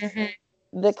 with Mhm.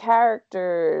 the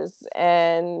characters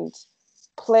and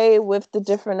play with the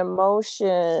different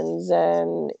emotions,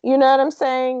 and you know what I'm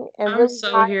saying, and I'm really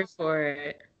so here for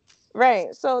it.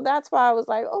 right. So that's why I was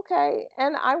like, okay,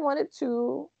 and I wanted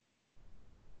to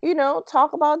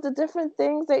talk about the different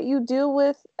things that you deal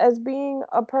with as being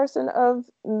a person of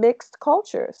mixed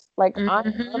cultures. Like I'm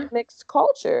a Mhm. mixed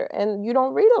culture, and you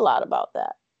don't read a lot about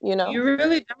that. you know? You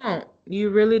really don't. You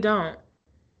really don't.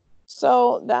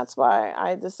 So that's why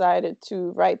I decided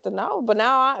to write the novel. But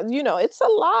now, it's a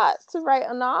lot to write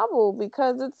a novel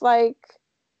because it's like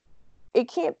it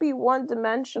can't be one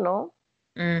dimensional.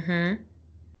 Mm-hmm.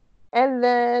 And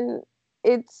then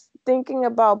it's thinking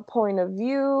about point of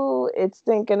view, it's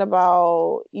thinking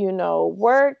about,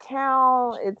 word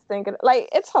count, it's thinking like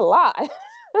it's a lot.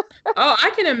 Oh, I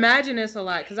can imagine it's a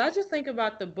lot because I just think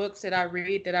about the books that I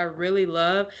read that I really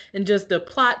love and just the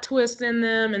plot twists in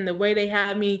them and the way they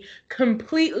have me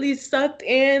completely sucked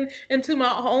in into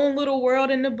my own little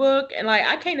world in the book. And like,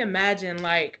 I can't imagine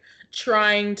like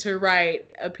trying to write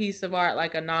a piece of art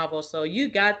like a novel. So you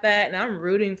got that, and I'm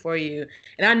rooting for you.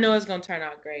 And I know it's going to turn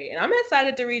out great. And I'm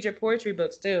excited to read your poetry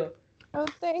books too. Oh,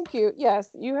 thank you. Yes,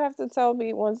 you have to tell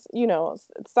me once,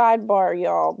 sidebar,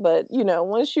 y'all, but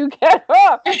once you get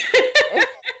up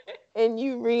and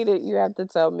you read it, you have to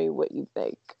tell me what you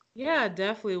think. Yeah, I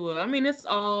definitely will. I mean, it's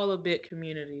all a bit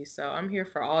community, so I'm here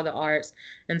for all the arts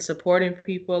and supporting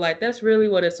people. Like that's really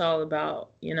what it's all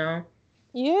about, you know?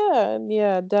 Yeah,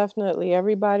 yeah, definitely.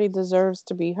 Everybody deserves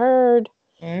to be heard.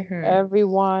 Mm-hmm.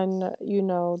 Everyone,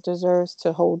 deserves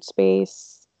to hold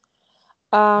space.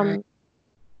 Right. Um,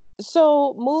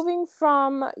 so moving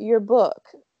from your book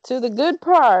to the good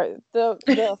part, the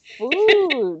food,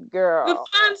 The girl.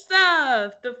 fun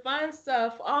stuff. The fun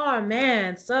stuff. Oh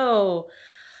man. So,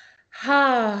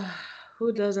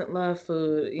 who doesn't love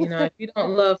food? You know, if you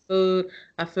don't love food,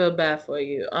 I feel bad for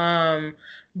you.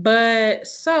 But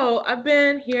so I've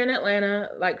been here in Atlanta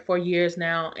like for years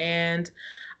now, and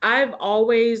I've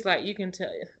always like you can tell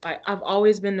like I've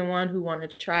always been the one who wanted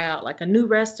to try out like a new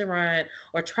restaurant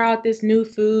or try out this new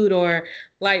food or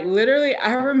like literally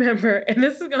I remember, and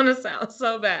this is gonna sound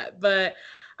so bad, but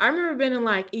I remember being in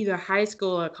like either high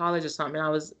school or college or something. I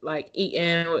was like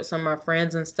eating with some of my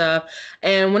friends and stuff.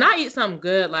 And when I eat something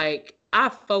good, like I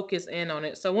focus in on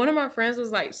it. So one of my friends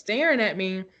was like staring at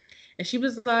me and she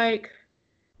was like,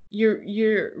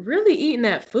 you're really eating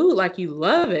that food like you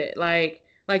love it. Like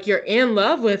you're in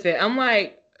love with it. I'm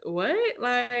like, what?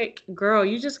 Like, girl,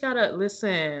 you just gotta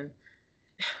listen.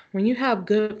 When you have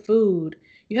good food,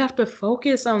 you have to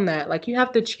focus on that. Like you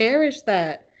have to cherish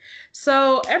that.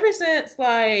 So ever since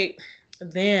like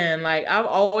then, like I've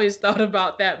always thought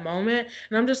about that moment,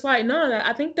 and I'm just like, no,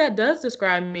 I think that does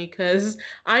describe me because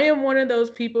I am one of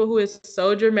those people who is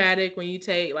so dramatic when you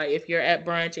take like if you're at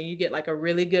brunch and you get like a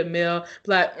really good meal,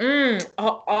 like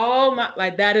all my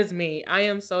like that is me. I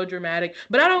am so dramatic,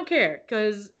 but I don't care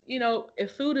because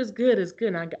if food is good, it's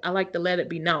good. And I like to let it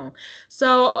be known.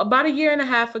 So about a year and a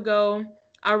half ago,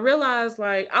 I realized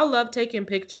like I love taking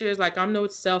pictures. Like I'm no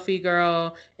selfie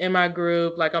girl in my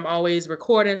group. Like I'm always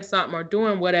recording something or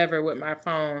doing whatever with my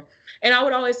phone. And I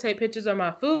would always take pictures of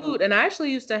my food. And I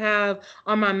actually used to have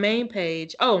on my main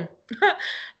page. Oh,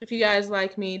 if you guys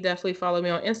like me, definitely follow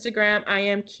me on Instagram. I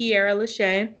am Kiera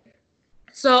Lachey.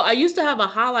 So I used to have a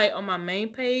highlight on my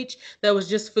main page that was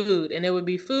just food, and it would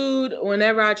be food.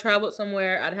 Whenever I traveled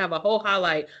somewhere, I'd have a whole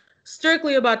highlight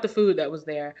strictly about the food that was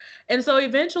there. And so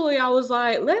eventually I was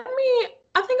like, I think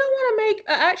I want to make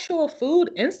an actual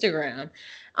food Instagram.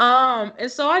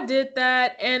 And so I did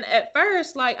that. And at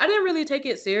first, like, I didn't really take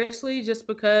it seriously just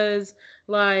because,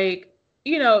 like,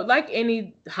 like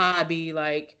any hobby,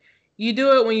 like, you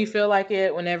do it when you feel like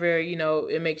it, whenever,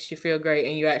 it makes you feel great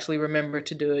and you actually remember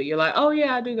to do it. You're like, oh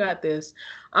yeah, I do got this.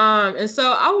 And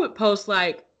so I would post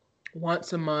like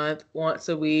once a month, once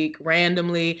a week,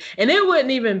 randomly. And it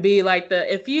wouldn't even be like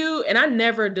and I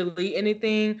never delete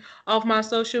anything off my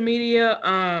social media.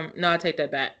 No, I take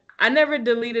that back. I never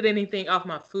deleted anything off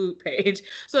my food page.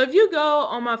 So if you go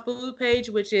on my food page,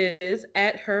 which is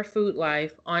at Her Food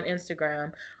Life on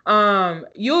Instagram,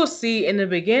 you'll see in the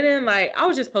beginning, like I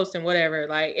was just posting whatever.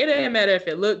 Like it didn't matter if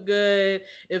it looked good,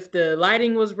 if the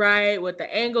lighting was right, what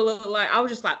the angle looked like. I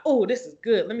was just like, oh, this is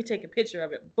good. Let me take a picture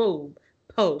of it. Boom,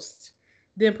 post.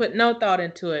 Didn't put no thought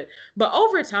into it. But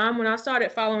over time, when I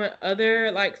started following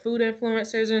other like food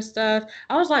influencers and stuff,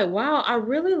 I was like, wow, I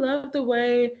really love the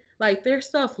way like their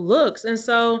stuff looks. And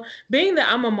so being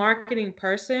that I'm a marketing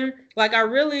person, like I'm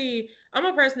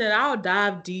a person that I'll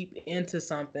dive deep into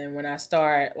something when I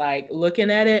start like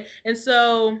looking at it. And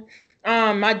so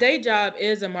my day job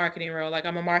is a marketing role. Like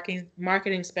I'm a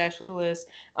marketing specialist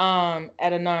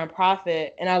at a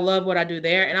nonprofit, and I love what I do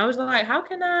there. And I was like, how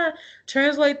can I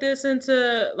translate this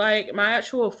into like my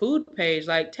actual food page?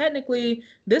 Like technically,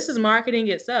 this is marketing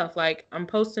itself. Like I'm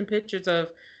posting pictures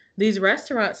of these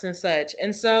restaurants and such.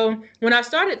 And so when I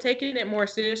started taking it more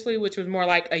seriously, which was more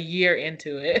like a year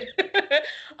into it,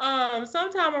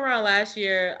 sometime around last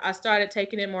year, I started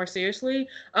taking it more seriously.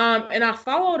 And I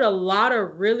followed a lot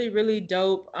of really, really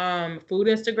dope food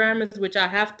Instagrammers, which I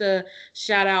have to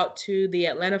shout out to the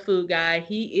Atlanta food guy.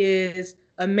 He is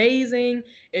amazing.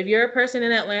 If you're a person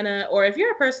in Atlanta, or if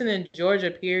you're a person in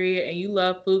Georgia, period, and you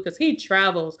love food, because he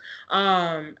travels,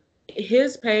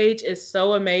 his page is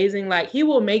so amazing. Like, he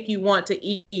will make you want to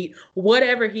eat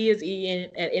whatever he is eating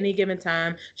at any given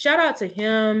time. Shout out to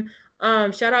him.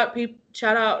 Shout out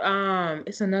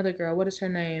it's another girl. What is her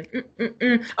name?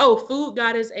 Oh, Food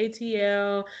Goddess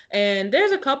ATL. And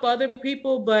there's a couple other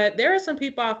people, but there are some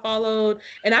people I followed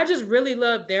and I just really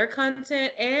love their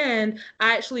content. And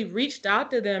I actually reached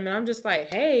out to them and I'm just like,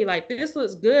 hey, like, this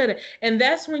looks good. And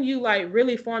that's when you like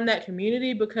really form that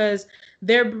community, because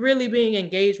they're really being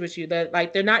engaged with you. That,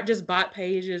 like, they're not just bot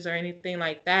pages or anything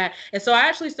like that. And so I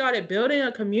actually started building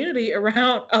a community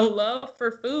around a love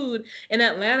for food in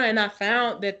Atlanta, and I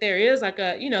found that there is like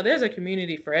a, there's a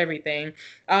community for everything.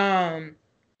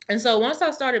 And so once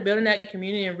I started building that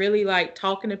community and really like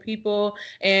talking to people,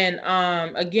 and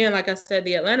again, like I said,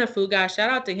 the Atlanta food guy, shout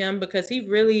out to him, because he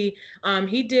really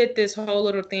he did this whole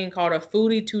little thing called a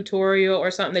foodie tutorial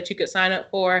or something that you could sign up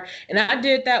for. And I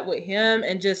did that with him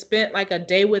and just spent like a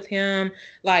day with him,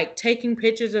 like taking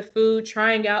pictures of food,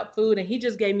 trying out food. And he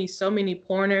just gave me so many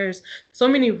pointers, so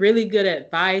many really good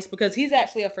advice, because he's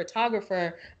actually a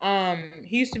photographer.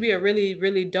 He used to be a really,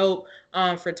 really dope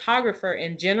photographer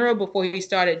in general before he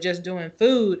started just doing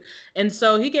food. And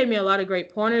so he gave me a lot of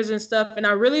great pointers and stuff. And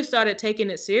I really started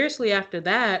taking it seriously after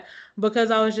that,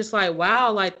 because I was just like,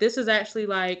 wow, like, this is actually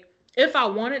like, if I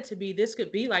wanted to be, this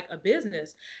could be like a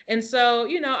business. And so,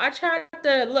 I tried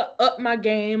to up my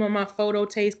game on my photo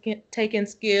taking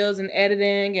skills and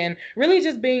editing, and really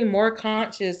just being more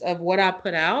conscious of what I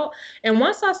put out. And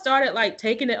once I started like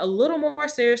taking it a little more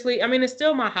seriously, I mean, it's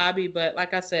still my hobby, but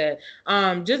like I said,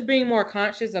 just being more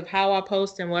conscious of how I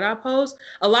post and what I post,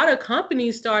 a lot of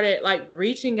companies started like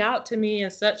reaching out to me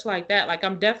and such like that. Like,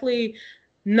 I'm definitely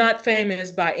not famous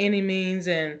by any means,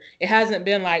 and it hasn't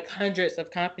been like hundreds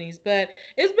of companies, but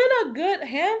it's been a good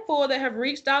handful that have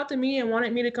reached out to me and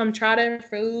wanted me to come try their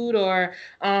food, or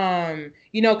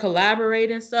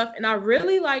collaborate and stuff. And I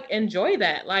really like enjoy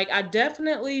that. Like, I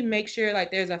definitely make sure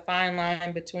like there's a fine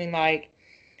line between like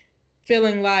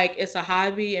feeling like it's a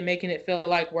hobby and making it feel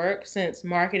like work, since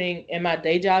marketing and my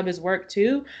day job is work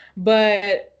too.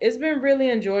 But it's been really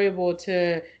enjoyable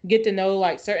to get to know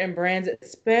like certain brands,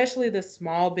 especially the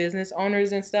small business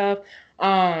owners and stuff,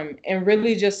 and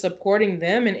really just supporting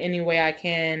them in any way I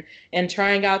can, and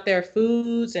trying out their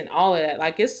foods and all of that.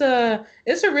 Like, it's a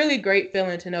really great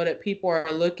feeling to know that people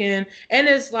are looking. And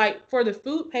it's like, for the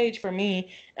food page for me,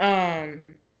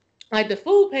 like, the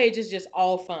food page is just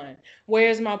all fun.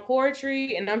 Whereas my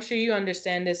poetry, and I'm sure you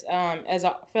understand this as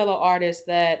a fellow artist,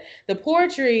 that the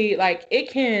poetry, like,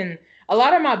 a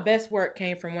lot of my best work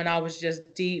came from when I was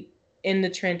just deep in the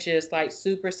trenches, like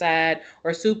super sad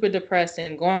or super depressed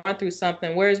and going through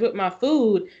something. Whereas with my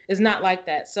food, it's not like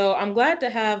that. So I'm glad to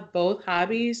have both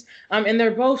hobbies. And they're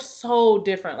both so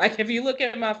different. Like, if you look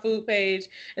at my food page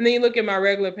and then you look at my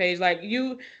regular page, like,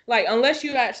 unless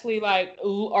you actually like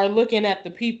are looking at the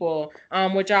people,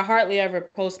 which I hardly ever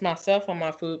post myself on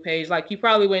my food page, like, you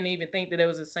probably wouldn't even think that it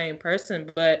was the same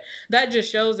person. But that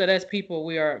just shows that as people,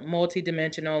 we are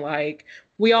multidimensional. Like,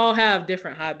 we all have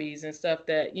different hobbies and stuff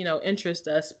that, interest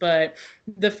us. But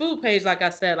the food page, like I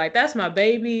said, like, that's my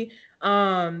baby.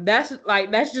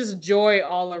 That's just joy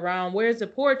all around. Whereas the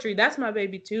poetry, that's my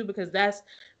baby too, because that's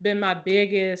been my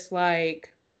biggest,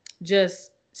 like,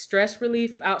 just stress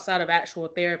relief outside of actual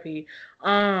therapy.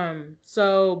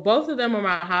 So both of them are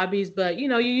my hobbies, but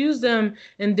you use them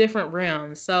in different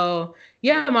realms. So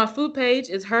yeah, my food page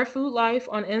is Her Food Life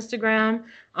on Instagram.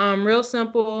 Real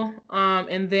simple.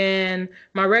 And then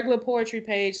my regular poetry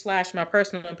page / my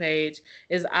personal page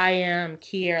is I Am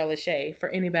Kiera Lachey, for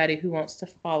anybody who wants to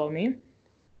follow me.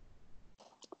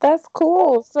 That's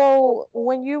cool. So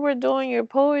when you were doing your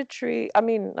poetry, I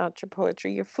mean, not your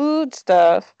poetry, your food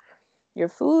stuff, your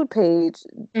food page,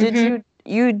 did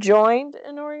you joined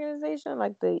an organization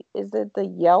like is it the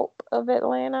Yelp of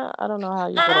Atlanta? I don't know how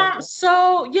you get on there.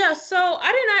 So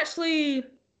I didn't actually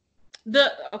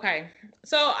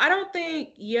so I don't think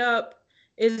Yelp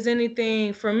is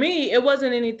anything for me. It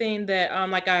wasn't anything that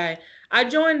like I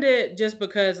joined it just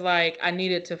because like I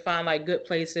needed to find like good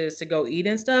places to go eat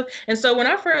and stuff. And so when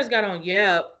I first got on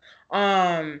Yelp,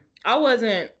 I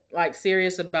wasn't like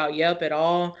serious about Yelp at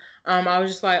all. I was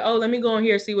just like, oh, let me go in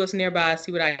here, see what's nearby,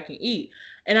 see what I can eat.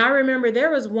 And I remember there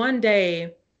was one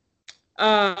day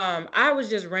I was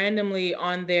just randomly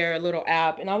on their little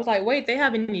app and I was like, wait, they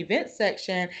have an event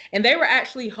section. And they were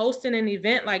actually hosting an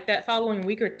event like that following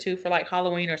week or two for like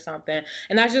Halloween or something.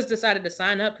 And I just decided to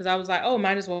sign up because I was like, oh,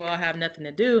 might as well have nothing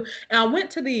to do. And I went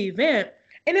to the event.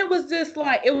 And it was just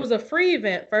like, it was a free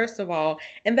event, first of all.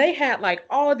 And they had like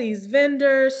all these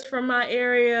vendors from my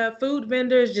area, food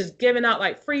vendors, just giving out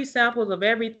like free samples of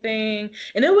everything.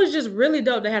 And it was just really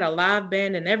dope. They had a live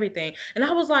band and everything. And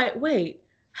I was like, wait,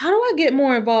 how do I get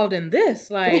more involved in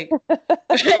this? Like, and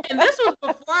this was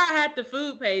before I had the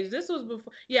food page. This was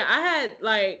before, yeah, I had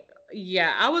like,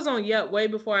 yeah, I was on Yelp way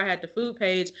before I had the food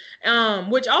page.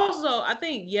 Which also, I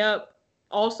think Yelp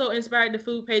also inspired the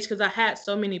food page because I had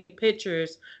so many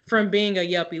pictures from being a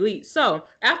Yelp elite. So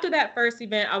after that first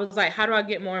event, I was like, how do I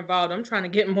get more involved? I'm trying to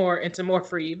get more into more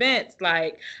free events.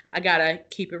 Like, I gotta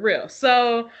keep it real.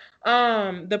 So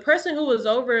the person who was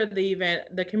over the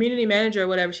event, the community manager or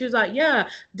whatever, she was like, yeah,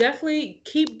 definitely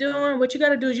keep doing what you got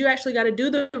to do. Is you actually got to do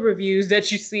the reviews that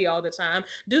you see all the time,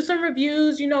 do some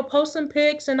reviews, you know, post some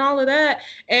pics and all of that,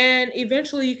 and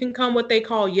eventually you can come what they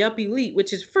call Yelp Elite,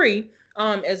 which is free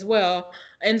as well.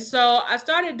 And so I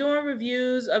started doing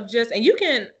reviews of just, and you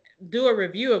can do a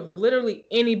review of literally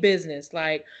any business.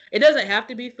 Like, it doesn't have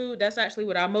to be food. That's actually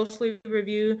what I mostly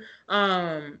review.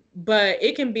 But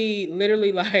it can be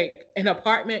literally like an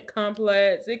apartment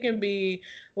complex. It can be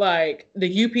like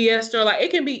the UPS store. Like,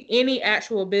 it can be any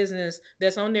actual business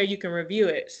that's on there. You can review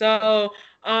it. So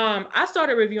I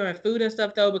started reviewing food and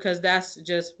stuff though, because that's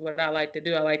just what I like to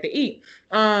do. I like to eat.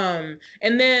 And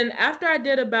then after I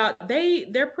did about,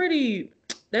 they're pretty,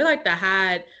 they like to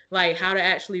hide like how to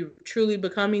actually truly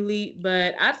become elite,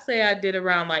 but I'd say I did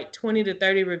around like 20 to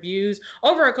 30 reviews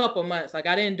over a couple months. Like,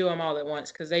 I didn't do them all at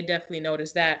once because they definitely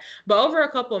noticed that. But over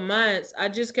a couple months, I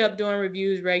just kept doing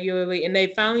reviews regularly, and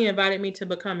they finally invited me to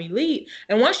become elite.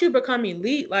 And once you become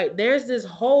elite, like, there's this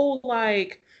whole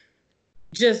like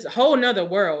just whole nother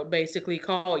world basically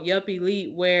called Yelp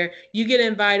Elite, where you get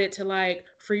invited to like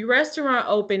free restaurant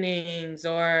openings,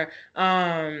 or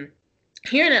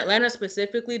here in Atlanta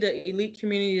specifically, the elite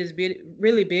community is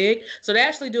really big. So they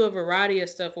actually do a variety of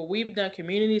stuff where we've done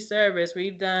community service,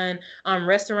 we've done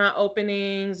restaurant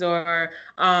openings, or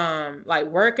like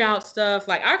workout stuff.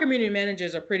 Like, our community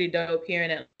managers are pretty dope here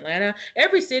in Atlanta.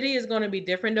 Every city is going to be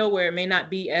different though, where it may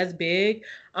not be as big.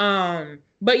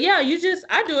 But yeah,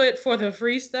 I do it for the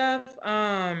free stuff,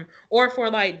 or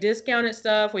for like discounted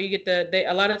stuff where you get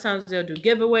a lot of times they'll do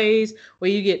giveaways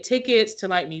where you get tickets to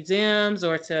like museums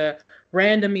or to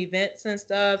random events and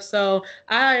stuff. So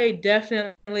I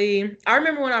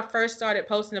remember when I first started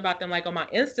posting about them, like on my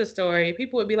Insta story,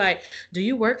 people would be like, do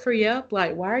you work for Yelp?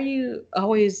 Like, why are you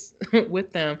always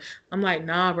with them? I'm like,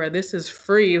 nah, bro, this is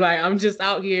free. Like, I'm just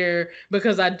out here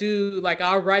because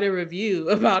I'll write a review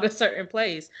about a certain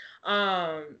place.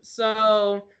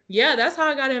 So yeah, that's how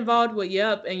I got involved with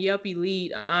Yelp and Yelp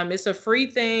Elite. It's a free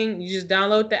thing. You just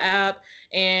download the app,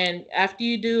 and after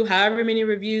you do however many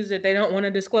reviews that they don't want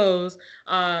to disclose,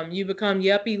 you become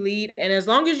Yelp Elite. And as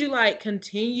long as you like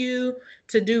continue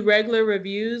to do regular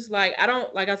reviews, like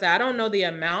I said, I don't know the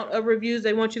amount of reviews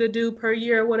they want you to do per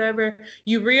year or whatever.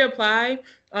 You reapply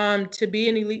to be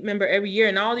an elite member every year,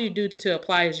 and all you do to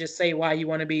apply is just say why you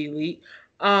want to be elite.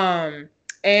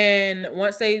 And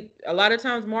a lot of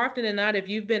times, more often than not, if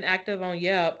you've been active on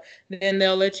Yelp, then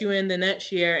they'll let you in the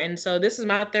next year. And so this is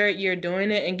my third year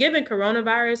doing it. And given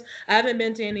coronavirus, I haven't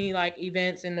been to any like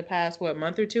events in the past,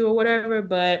 month or two or whatever,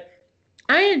 but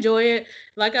I enjoy it.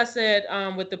 Like I said,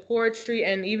 with the poetry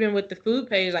and even with the food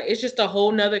page, like, it's just a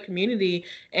whole nother community.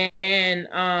 And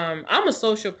I'm a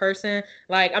social person.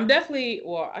 Like, I'm definitely,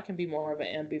 well, I can be more of an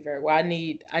ambivert where I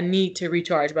need to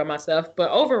recharge by myself. But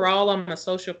overall, I'm a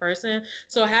social person.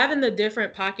 So having the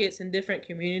different pockets and different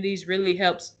communities really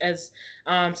helps, as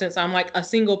since I'm like a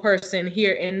single person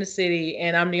here in the city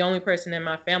and I'm the only person in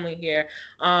my family here.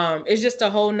 It's just a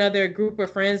whole nother group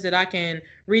of friends that I can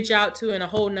reach out to, and a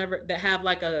whole nother that have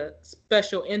like a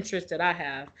special interest that I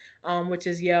have, which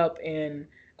is Yelp. And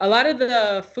a lot of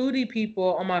the foodie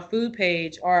people on my food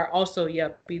page are also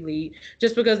Yelp Elite,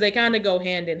 just because they kind of go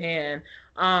hand in hand.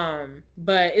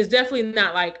 But it's definitely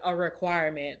not like a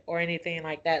requirement or anything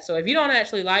like that. So if you don't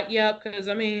actually like Yelp, because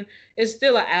I mean, it's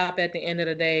still an app at the end of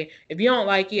the day. If you don't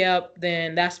like Yelp,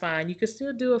 then that's fine. You can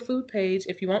still do a food page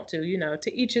if you want to,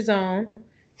 to each his own.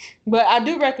 But I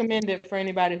do recommend it for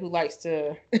anybody who likes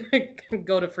to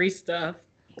go to free stuff.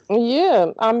 Yeah,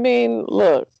 I mean,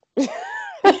 look. Yeah,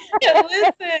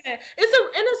 listen,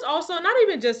 it's also not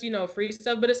even just free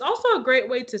stuff, but it's also a great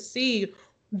way to see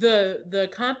the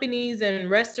companies and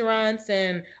restaurants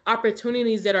and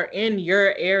opportunities that are in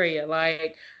your area.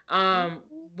 Like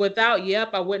without Yep,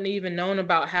 I wouldn't have even known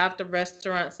about half the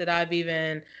restaurants that I've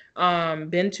even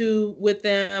been to with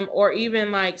them, or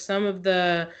even like some of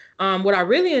the what I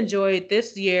really enjoyed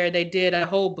this year. They did a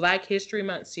whole Black History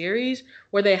Month series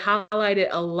where they highlighted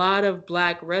a lot of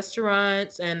Black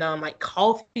restaurants and like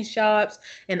coffee shops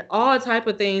and all type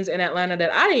of things in Atlanta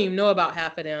that I didn't even know about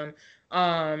half of them.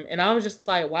 And I was just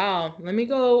like, wow, let me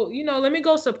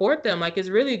go support them. Like, it's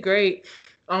really great,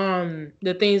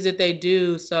 the things that they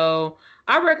do. So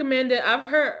I recommend it. I've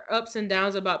heard ups and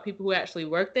downs about people who actually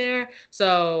work there.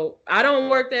 So I don't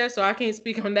work there, so I can't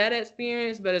speak on that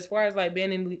experience. But as far as like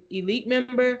being an elite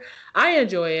member, I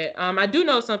enjoy it. I do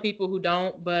know some people who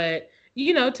don't, but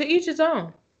to each his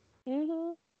own.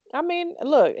 Hmm. I mean,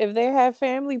 look, if they have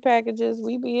family packages,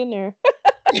 we be in there.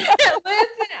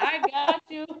 Listen, I got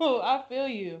you. I feel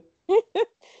you.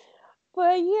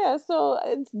 But yeah, so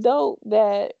it's dope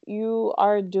that you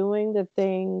are doing the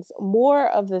things, more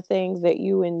of the things that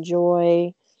you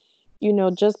enjoy,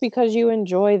 just because you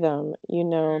enjoy them. Too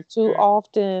Mhm.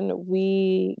 often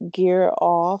we gear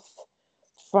off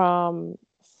from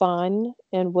fun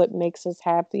and what makes us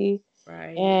happy.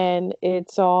 Right. And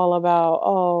it's all about,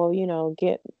 oh,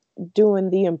 get doing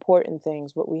the important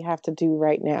things, what we have to do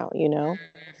right now.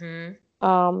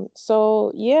 Hmm.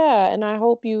 So yeah, and I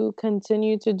hope you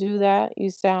continue to do that. You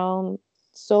sound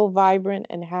so vibrant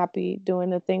and happy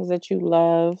doing the things that you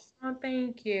love. Oh,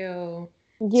 thank you.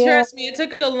 Yeah. Trust me, it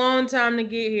took a long time to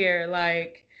get here.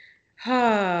 Like,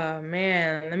 ah,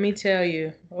 man, let me tell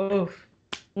you. Oh,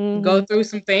 go Mhm. through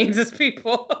some things as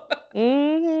people.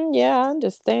 Mhm. Yeah, I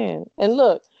understand. And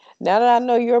look, now that I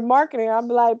know you're marketing, I'm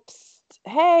like, Psst,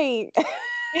 hey.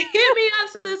 Hit me up,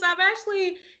 sis. I've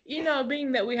actually,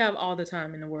 being that we have all the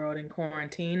time in the world in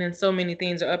quarantine and so many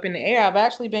things are up in the air, I've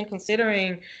actually been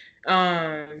considering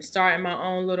starting my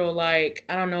own little, like,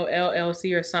 I don't know,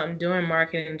 LLC or something, doing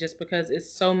marketing, just because it's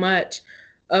so much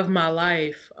of my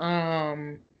life.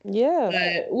 Yeah.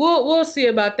 But we'll see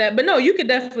about that. But no, you could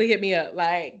definitely hit me up.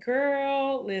 Like,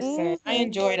 girl, listen, I Mhm.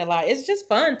 enjoy it a lot. It's just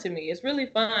fun to me. It's really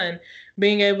fun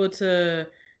being able to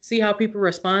see how people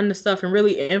respond to stuff and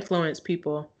really influence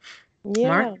people. Yeah.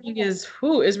 Marketing is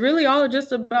really all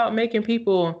just about making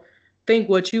people think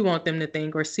what you want them to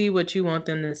think or see what you want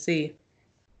them to see.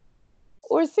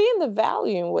 Or seeing the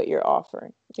value in what you're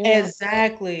offering.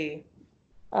 Exactly.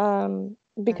 And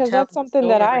Because tell that's the something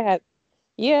that I story. had.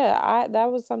 Yeah, I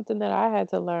that was something that I had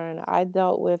to learn. I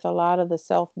dealt with a lot of the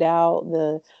self-doubt,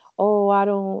 oh, I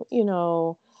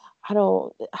don't,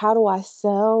 how do I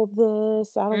sell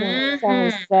this? I don't want to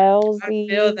sound Mm-hmm. I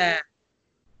feel salesy. that.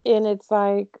 And it's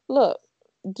like, look,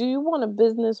 do you want a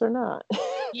business or not?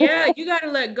 Yeah, you gotta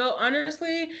let go.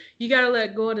 Honestly, you gotta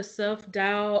let go of the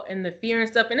self-doubt and the fear and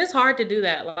stuff. And it's hard to do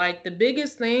that. Like, the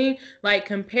biggest thing, like,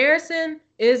 comparison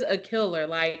is a killer.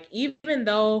 Like, even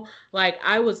though like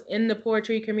I was in the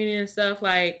poetry community and stuff,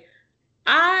 like,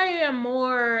 I am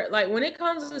more like, when it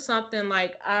comes to something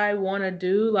like I want to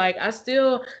do, like, I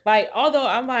still like, although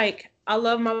I'm like, I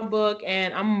love my book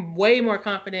and I'm way more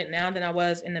confident now than I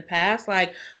was in the past.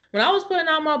 Like, when I was putting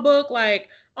out my book, like,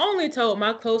 I only told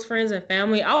my close friends and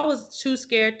family. I was too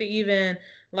scared to even,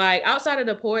 like, outside of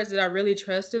the poets that I really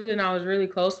trusted and I was really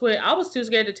close with, I was too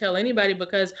scared to tell anybody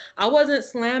because I wasn't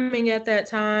slamming at that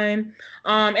time.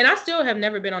 And I still have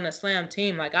never been on a slam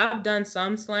team. Like, I've done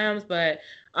some slams, but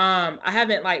I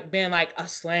haven't like been like a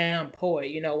slam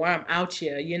poet, where I'm out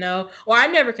here, or I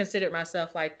never considered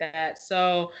myself like that.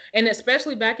 So, and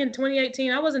especially back in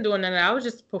 2018, I wasn't doing none of that. I was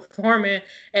just performing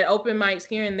at open mics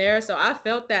here and there. So I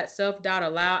felt that self-doubt a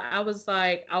lot. I was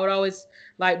like, I would always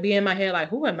like be in my head like,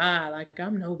 who am I? Like,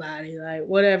 I'm nobody, like,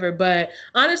 whatever. But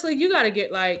honestly, you got to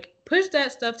get like, push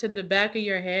that stuff to the back of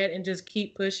your head and just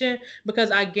keep pushing, because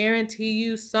I guarantee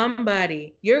you,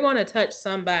 you're going to touch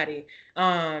somebody.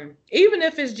 Even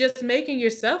if it's just making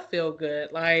yourself feel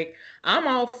good. Like, I'm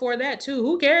all for that too.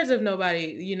 Who cares if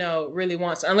nobody, really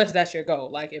wants, unless that's your goal.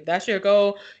 Like, if that's your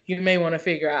goal, you may want to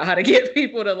figure out how to get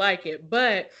people to like it.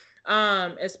 But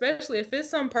especially if it's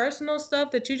some personal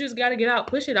stuff that you just got to get out,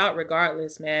 push it out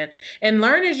regardless, man, and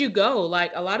learn as you go.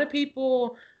 Like, a lot of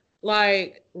people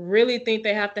like really think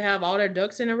they have to have all their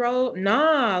ducks in a row.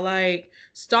 Nah, like,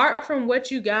 start from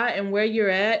what you got and where you're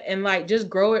at, and like just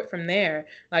grow it from there.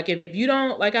 Like, if you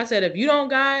don't, like I said, if you don't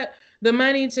got the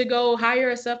money to go hire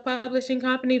a self-publishing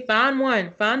company, find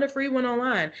a free one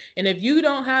online. And if you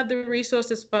don't have the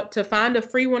resources to find a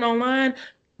free one online,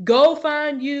 go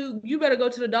find you better go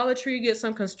to the Dollar Tree, get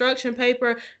some construction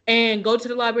paper, and go to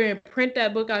the library and print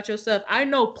that book out yourself. I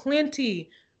know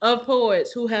plenty of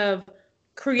poets who have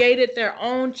created their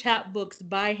own chapbooks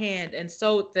by hand and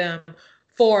sold them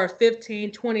for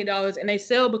 $15, $20, and they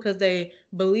sell because they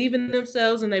believe in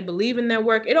themselves and they believe in their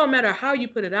work. It don't matter how you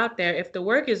put it out there. If the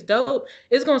work is dope,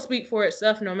 it's gonna speak for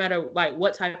itself no matter like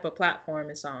what type of platform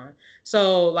it's on.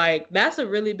 So like that's a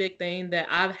really big thing that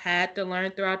I've had to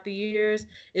learn throughout the years,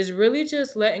 is really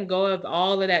just letting go of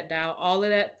all of that doubt, all of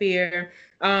that fear.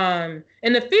 And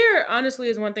the fear honestly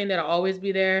is one thing that'll always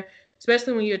be there,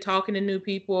 especially when you're talking to new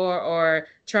people or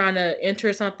trying to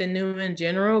enter something new in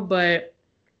general. But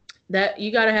that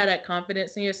you got to have that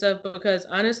confidence in yourself, because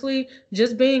honestly,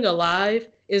 just being alive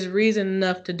is reason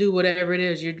enough to do whatever it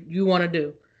is you want to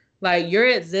do. Like your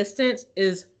existence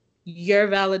is your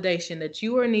validation that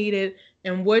you are needed,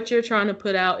 and what you're trying to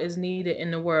put out is needed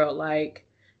in the world. Like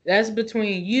that's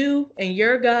between you and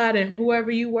your God and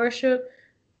whoever you worship.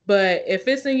 But if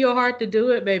it's in your heart to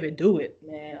do it, baby, do it,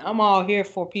 man. I'm all here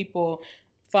for people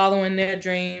following their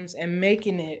dreams and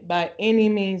making it by any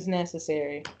means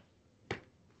necessary.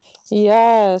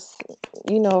 Yes,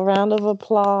 round of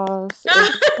applause.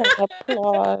 If you can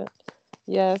applaud.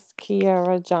 Yes,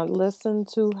 Kiara John. Listen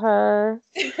to her.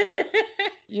 For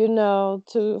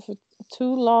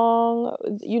too long.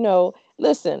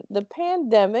 Listen, the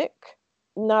pandemic,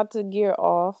 not to gear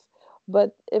off,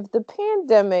 but if the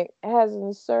pandemic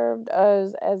hasn't served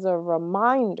us as a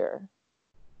reminder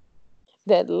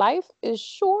that life is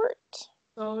short,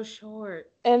 so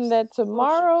short, and that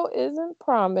tomorrow isn't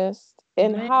promised,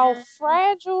 and man, how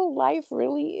fragile life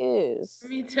really is.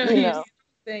 let me tell you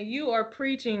something. You are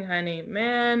preaching, honey,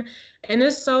 man. And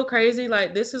it's so crazy.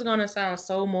 Like, this is gonna sound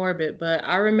so morbid, but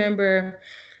I remember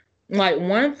like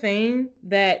one thing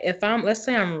that if let's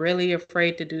say I'm really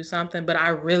afraid to do something, but I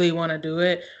really want to do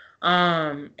it,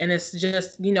 and it's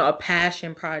just, a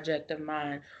passion project of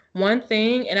mine. One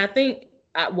thing, and I think,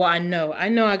 I know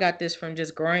I got this from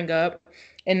just growing up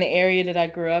in the area that I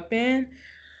grew up in.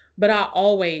 But I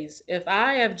always, if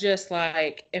I have just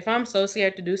like, if I'm so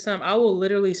scared to do something, I will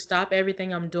literally stop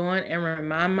everything I'm doing and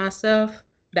remind myself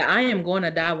that I am going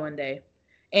to die one day.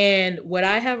 And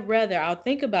I'll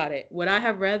think about it. Would I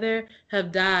have rather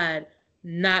have died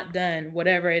not done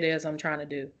whatever it is I'm trying to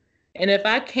do? And if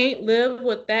I can't live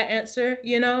with that answer,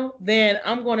 then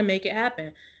I'm going to make it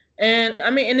happen. And I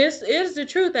mean, and this is the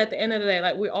truth at the end of the day.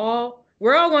 Like we're all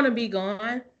going to be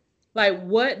gone. Like,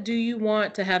 what do you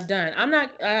want to have done? I'm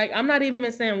not even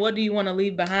saying what do you want to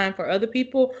leave behind for other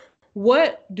people.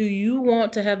 What do you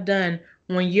want to have done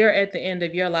when you're at the end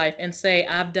of your life and say,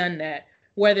 I've done that,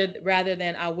 whether rather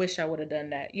than I wish I would have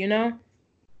done that?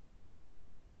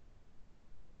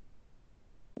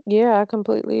 Yeah, I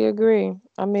completely agree.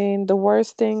 I mean, the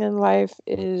worst thing in life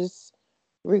is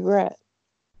regret.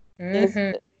 It's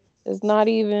Mm-hmm. it's not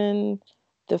even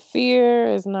the fear,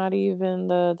 it's not even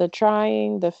the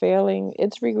trying, the failing.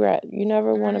 It's regret. You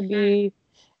never want to Mm-hmm. be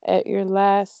at your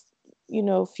last,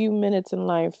 few minutes in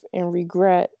life and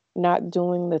regret not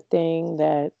doing the thing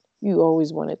that you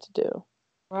always wanted to do.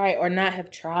 Right, or not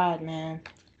have tried, man.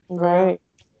 For Right.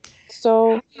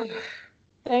 So real.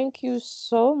 thank you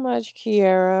so much,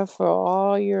 Kiara, for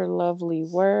all your lovely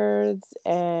words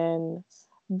and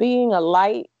being a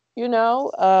light,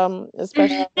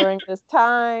 especially during this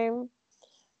time,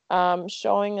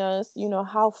 showing us,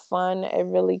 how fun it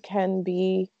really can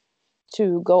be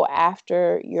to go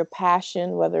after your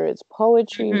passion, whether it's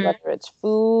poetry, Mhm. whether it's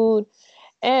food,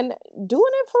 and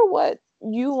doing it for what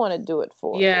you want to do it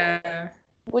for, Yeah.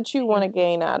 what you want to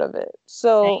gain out of it.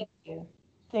 So Thank you.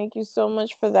 thank you so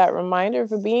much for that reminder,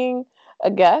 for being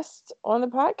a guest on the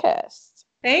podcast.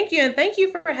 Thank you. And thank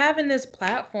you for having this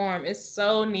platform. It's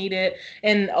so needed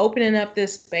and opening up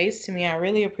this space to me. I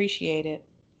really appreciate it.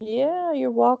 Yeah,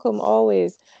 you're welcome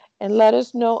always. And let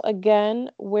us know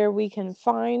again where we can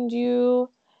find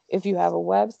you. If you have a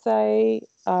website,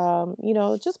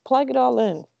 just plug it all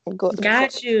in. Go.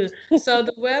 Got you. So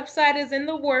the website is in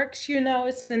the works,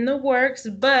 it's in the works,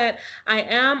 but I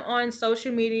am on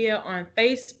social media on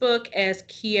Facebook as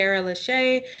Kierra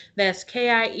Lachey. That's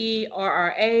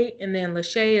Kierra, and then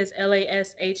Lachey is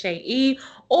Lashae.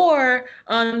 Or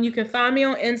you can find me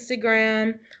on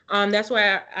Instagram. That's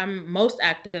where I'm most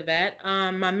active at.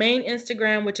 My main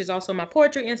Instagram, which is also my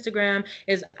poetry Instagram,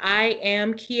 is I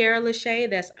am Kierra Lachey.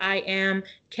 That's I am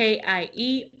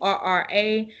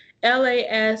Kierra. And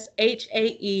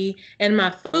my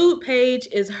food page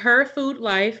is Her Food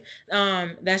Life.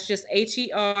 That's just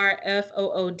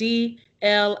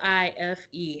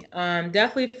HerFoodLife.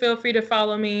 Definitely feel free to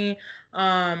follow me.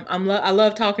 I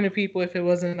love talking to people if it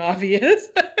wasn't obvious.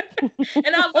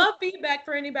 And I love feedback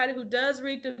for anybody who does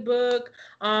read the book,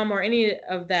 or any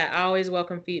of that. I always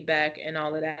welcome feedback and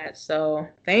all of that. So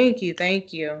thank you.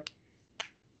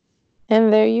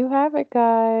 And there you have it,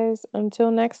 guys.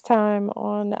 Until next time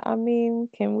on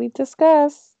Can We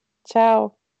Discuss?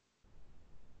 Ciao.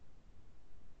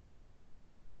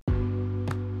 And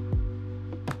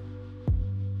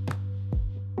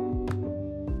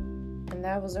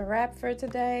that was a wrap for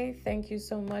today. Thank you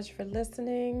so much for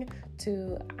listening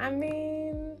to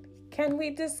Can We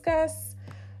Discuss?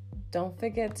 Don't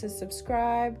forget to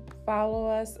subscribe, follow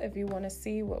us if you want to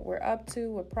see what we're up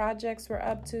to, what projects we're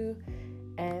up to,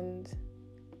 and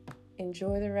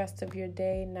enjoy the rest of your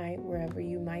day, night, wherever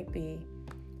you might be.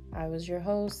 I was your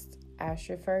host,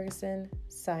 Astra Ferguson,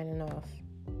 signing off.